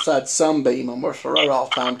one right there beside Sunbeam on Muscle Road all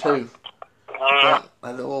the time, too. That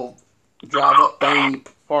little drive-up thing you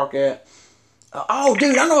park at. Oh,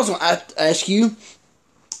 dude, I know I was going to ask you.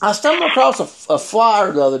 I stumbled across a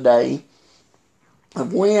flyer the other day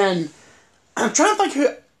of when, I'm trying to think who,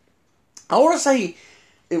 I want to say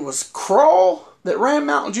it was Kroll that ran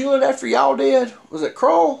Mountain Juliet after y'all did. Was it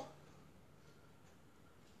Kroll?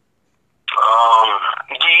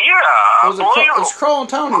 Yeah, It was Kroll and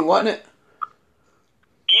Tony, wasn't it?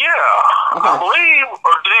 Yeah, okay. I believe,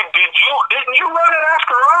 or didn't you run it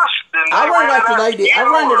after us? I ran it after they did. I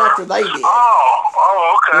ran it after they did.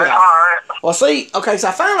 Oh, okay, yeah. All right. Well, see, okay, so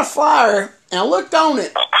I found a flyer, and I looked on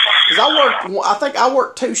it, because I think I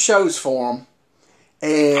worked 2 shows for them,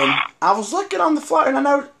 and I was looking on the flyer, and I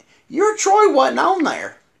know your Troy wasn't on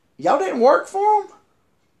there. Y'all didn't work for him?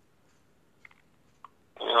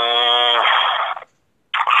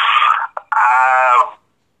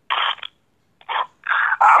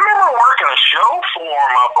 I remember working a show for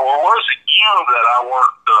him, or was it you that I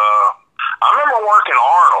worked? I remember working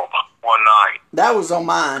Arnold one night. That was on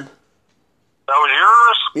mine. That was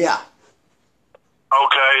yours? Yeah.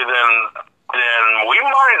 Okay, then we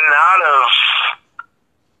might not have.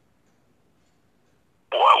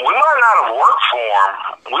 We might not have worked for him.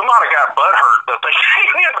 We might have got butthurt that they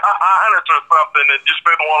came in behind us or something and just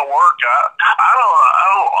didn't want to work. I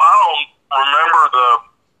don't remember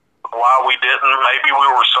why we didn't. Maybe we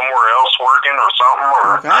were somewhere else working or something.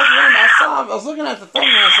 Okay, I was looking at the thing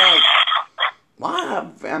and I was like, why?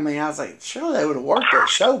 I was like, sure they would have worked that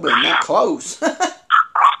show, but not close. Yeah,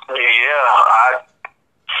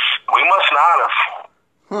 we must not have.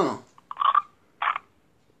 Huh.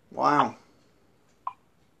 Wow.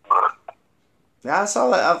 Yeah, I saw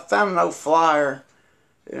that. I found an old flyer.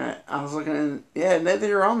 And I was looking, and yeah,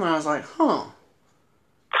 they were on there. I was like, huh.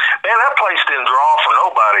 Man, that place didn't draw for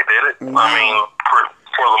nobody did it. No. I mean,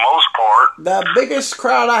 for the most part. The biggest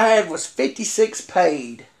crowd I had was 56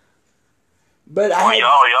 paid. But Y'all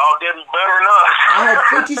getting better than us. I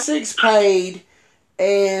had 56 paid,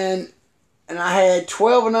 and I had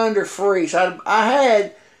 12 and under free. So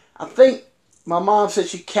I think my mom said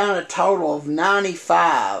she counted a total of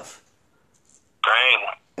 95. Dang.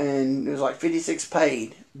 And it was like 56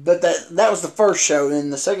 paid. But that was the first show. Then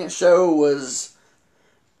the second show was,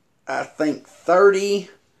 I think, 30.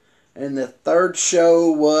 And the third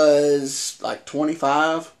show was like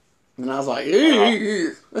 25. And I was like,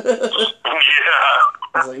 ew.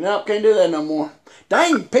 I was like, nope, can't do that no more.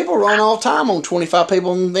 Dang, people run all the time on 25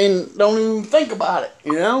 people and then don't even think about it,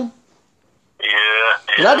 you know? Yeah.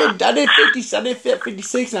 I did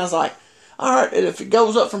 56, and I was like, all right, if it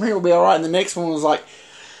goes up from here, we'll be all right. And the next one was like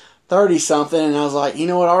 30 something, and I was like, you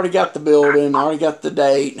know what? I already got the building, I already got the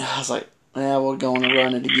date. I was like, yeah, we're going to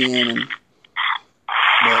run it again.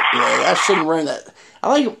 But yeah, I shouldn't run that.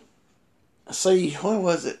 I think. See, what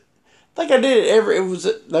was it? I think I did it it was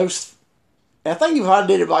those. I think if I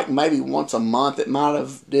did it like maybe once a month, it might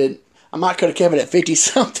have did. I might could have kept it at 50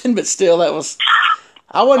 something, but still, that was.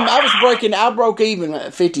 I broke even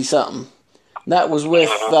at 50 something. That was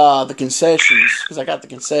with the concessions, because I got the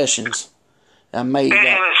concessions. I made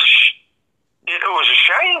that. It was a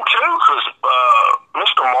shame too, because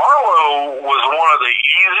Mr. Marlowe was one of the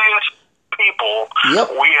easiest people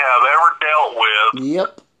we have ever dealt with.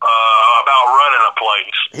 Yep. About running a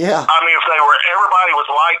place. Yeah. I mean, if everybody was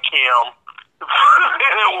like him,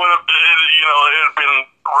 it would have been, it had been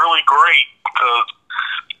really great.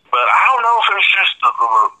 But I don't know if it's just the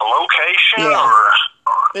location or.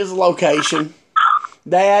 It's a location.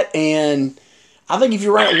 That, and I think if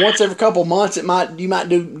you run it once every couple months, you might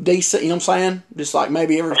do decent. You know what I'm saying? Just like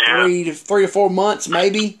maybe every 3 or 4 months,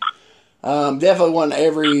 maybe. Definitely wasn't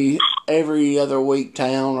every other week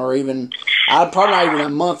town, or even I'd probably not even a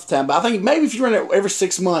month town. But I think maybe if you run it every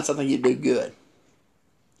 6 months, I think you'd do good.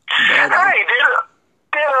 Hey,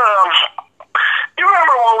 you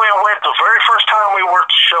remember when we went the very first time we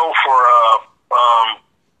worked the show for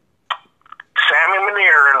Sammy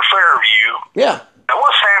Manier in Fairview? Yeah. That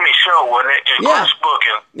was Sammy's show, wasn't it? Chris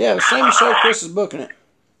booking. Yeah, it was Sammy's show. Chris is booking it.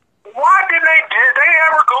 Why did they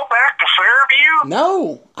ever go back to Fairview?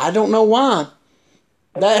 No, I don't know why.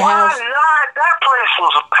 Why not? That place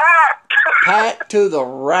was packed. Packed to the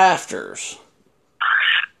rafters.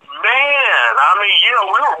 Man, I mean,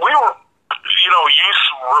 we were used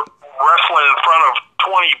to wrestling in front of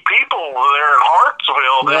 20 people there in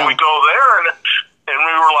Hartsville. Then we go there and we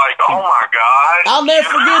were like, oh my God. I'll never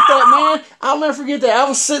forget that, man. I'll never forget that. I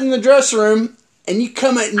was sitting in the dressing room, and you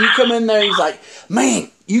come in there, and he's like,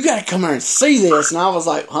 man, you got to come here and see this. And I was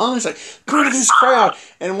like, huh? He's like, go to this crowd.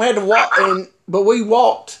 And we had to walk, but we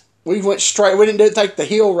walked. We went straight. We didn't take the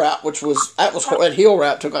hill route, that hill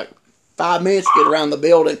route took like 5 minutes to get around the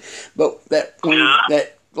building. But that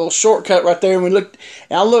little shortcut right there, and we looked,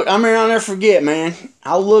 and I'll never forget, man.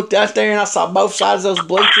 I looked out there, and I saw both sides of those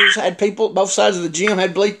bleachers had people, both sides of the gym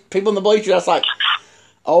had people in the bleachers. I was like,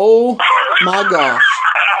 oh my gosh.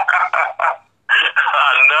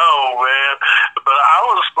 I know, man. But I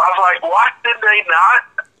was like, why did they not?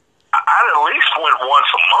 I'd at least went once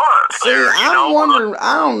a month. See, I'm wondering,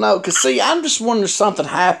 I don't know, because I'm just wondering if something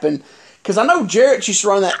happened, because I know Jarrett used to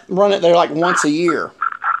run it there like once a year.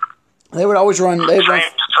 They would always run. Same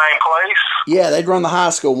place? Yeah, they'd run the high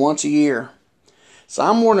school once a year. So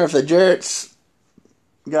I'm wondering if the Jarretts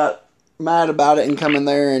got mad about it and come in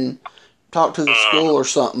there and talk to the school or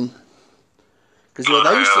something. Because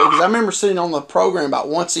they used to. Because I remember sitting on the program about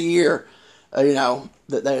once a year,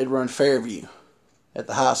 that they would run Fairview at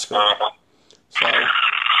the high school. So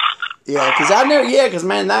yeah, because because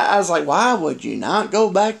man, I was like, why would you not go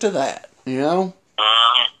back to that? That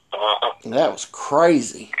was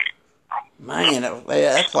crazy. Man,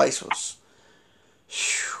 that place was.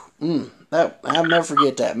 I'll never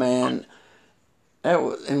forget that, man. That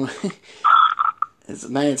was,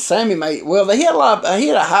 man. Sammy made he had he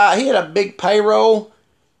had a big payroll,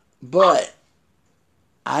 but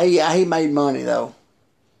he made money though.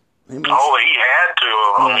 He had to.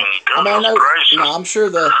 I mean, I'm sure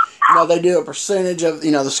they do a percentage of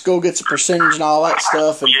the school gets a percentage and all that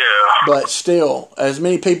stuff. And, but still, as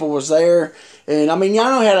many people was there. And I mean, he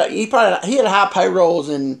had high payrolls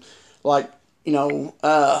and like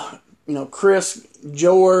Chris,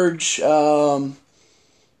 George, who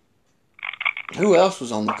else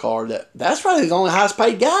was on the card? That's probably the only highest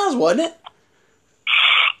paid guys, wasn't it?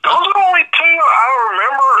 Those are the only two I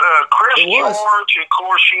remember. Chris, George, and of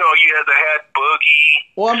course, you had Boogie.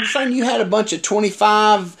 Well, I'm saying you had a bunch of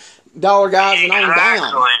 $25 guys and on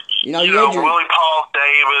down. You know, you had your Willie Paul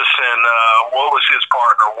Davis and what was his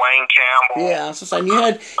partner, Wayne Campbell. Yeah, that's what I'm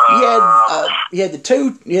saying. You had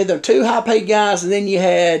the two high paid guys, and then you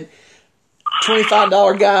had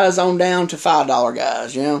 $25 guys on down to $5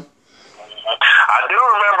 guys. You know. I do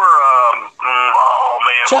remember.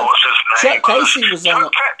 What was his name? Chuck Casey was on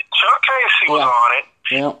it. Chuck Casey was on it.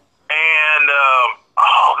 Yeah. And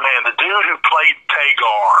the dude who played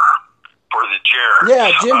Tagar for the Jarretts.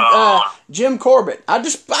 Yeah, Jim Corbett. I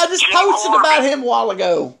just posted about him a while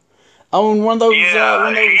ago on one of those.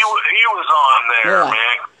 Yeah, he was on there,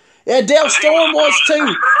 man. Yeah, Dale Storm was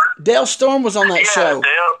too. Dale Storm was on that show.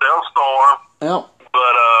 Dale Storm. Yep.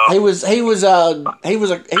 But he was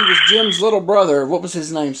Jim's little brother. What was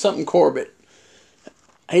his name? Something Corbett.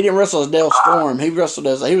 He didn't wrestle as Dale Storm. He wrestled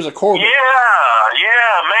as he was a Corbett.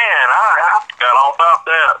 Yeah, man. I forgot all about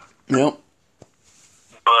that. Yep.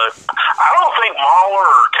 But I don't think Mahler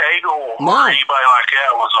or Cagle or anybody like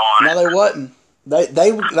that was on it. No, they wasn't.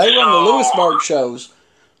 They run the Lewisburg shows.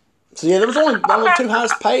 So yeah, there was only the two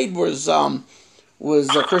highest paid was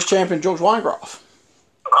Chris Champion, George Weingroff.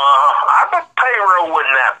 I bet payroll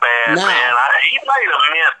wasn't that bad, man. He made a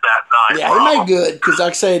mint that night. Yeah, he made good because,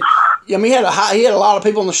 like I said, I mean, he had a lot of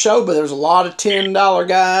people on the show, but there was a lot of $10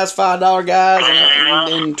 guys, $5 guys,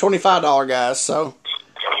 and $25 guys. So,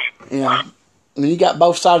 yeah, and you got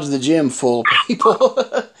both sides of the gym full of people.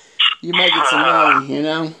 You make it some money, you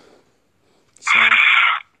know. So,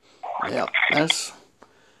 yeah,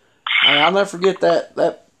 I'll never forget that.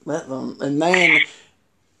 And man,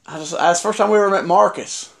 that's the first time we ever met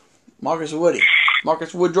Marcus Woody.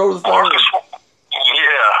 Marcus Woodrow the third.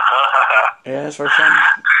 Yeah, that's the first time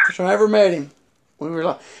I ever met him. We were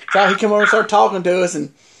like, so he came over and started talking to us,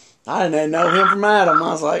 and I didn't even know him from Adam.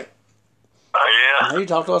 I was like, he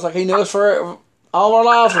talked to us like he knew us for all our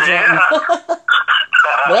lives or something.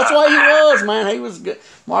 But that's why he was, man. He was good.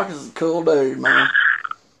 Marcus is a cool dude, man.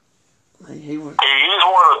 He's one of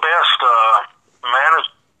the best managers.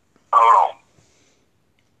 Hold on.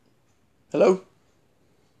 Hello?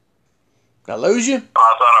 Did I lose you? I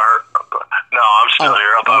thought I heard. No, I'm still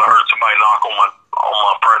here. I thought I heard somebody knock on my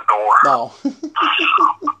front door. No.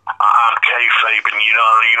 I'm kayfabing. You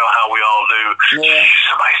know how we all do. Yeah.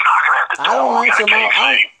 Somebody's knocking at the door.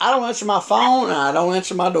 I don't answer my phone, and I don't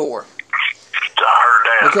answer my door. I heard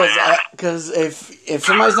that. Because if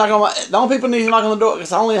somebody's knocking on the only people need to knock on the door,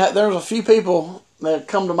 because there's a few people that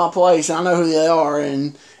come to my place, and I know who they are,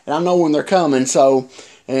 and I know when they're coming. So,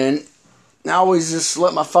 and I always just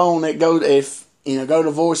let my phone go to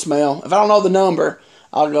voicemail. If I don't know the number,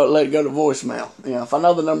 I'll let it go to voicemail. You know, if I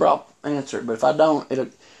know the number, I'll answer it. But if I don't,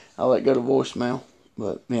 I'll let it go to voicemail.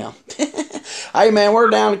 But yeah, hey man, we're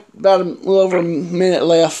down about a little over a minute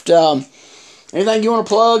left. Anything you want to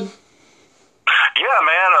plug? Yeah,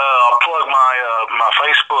 man. I'll plug my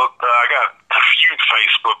Facebook. I got a few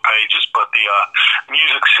Facebook pages, but the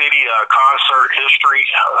Music City Concert History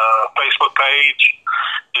Facebook page.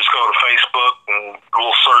 Just go to Facebook and a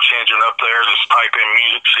little search engine up there. Just type in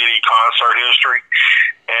Music City Concert History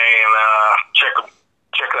and check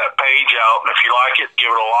that page out. And if you like it, give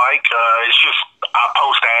it a like. It's just I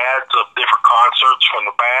post ads of different concerts from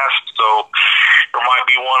the past, so there might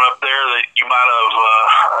be one up there that you might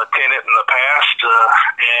have attended in the past.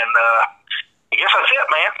 And I guess that's it,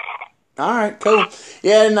 man. All right, cool.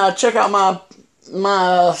 Yeah, and check out my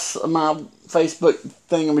Facebook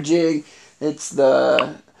thingamajig. It's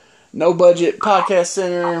the No Budget Podcast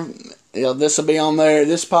Center. This will be on there.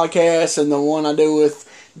 This podcast and the one I do with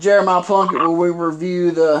Jeremiah Plunkett where we review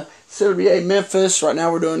the CWA Memphis. Right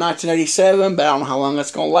now we're doing 1987, but I don't know how long that's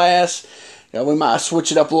going to last. We might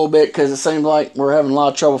switch it up a little bit because it seems like we're having a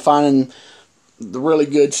lot of trouble finding the really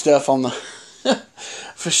good stuff on the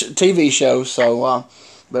TV shows. So,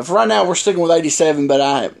 but for right now we're sticking with 87,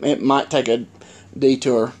 but it might take a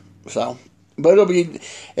detour. So. But it'll be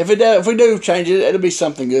if we do change it, it'll be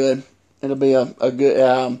something good. It'll be a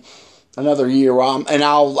good another year. I'll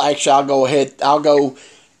go ahead. I'll go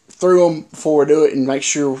through them before we do it and make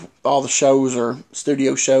sure all the shows are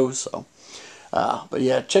studio shows. So, but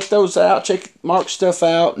yeah, check those out. Check Mark's stuff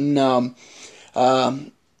out, and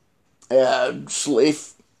leave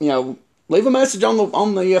a message on the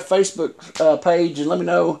Facebook page and let me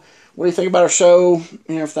know what do you think about our show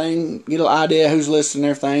and everything. Get an idea who's listening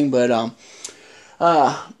and everything. But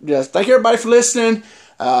just thank everybody for listening.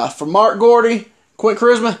 For Mark Gordy, Quint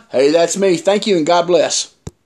Charisma, hey, that's me. Thank you and God bless.